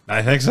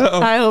 I think so.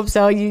 I hope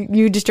so.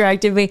 You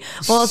distracted me.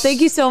 Well,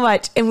 thank you so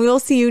much, and we will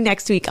see you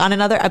next week on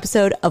another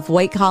episode of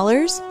White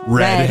Collars,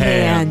 Red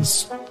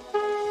Hands.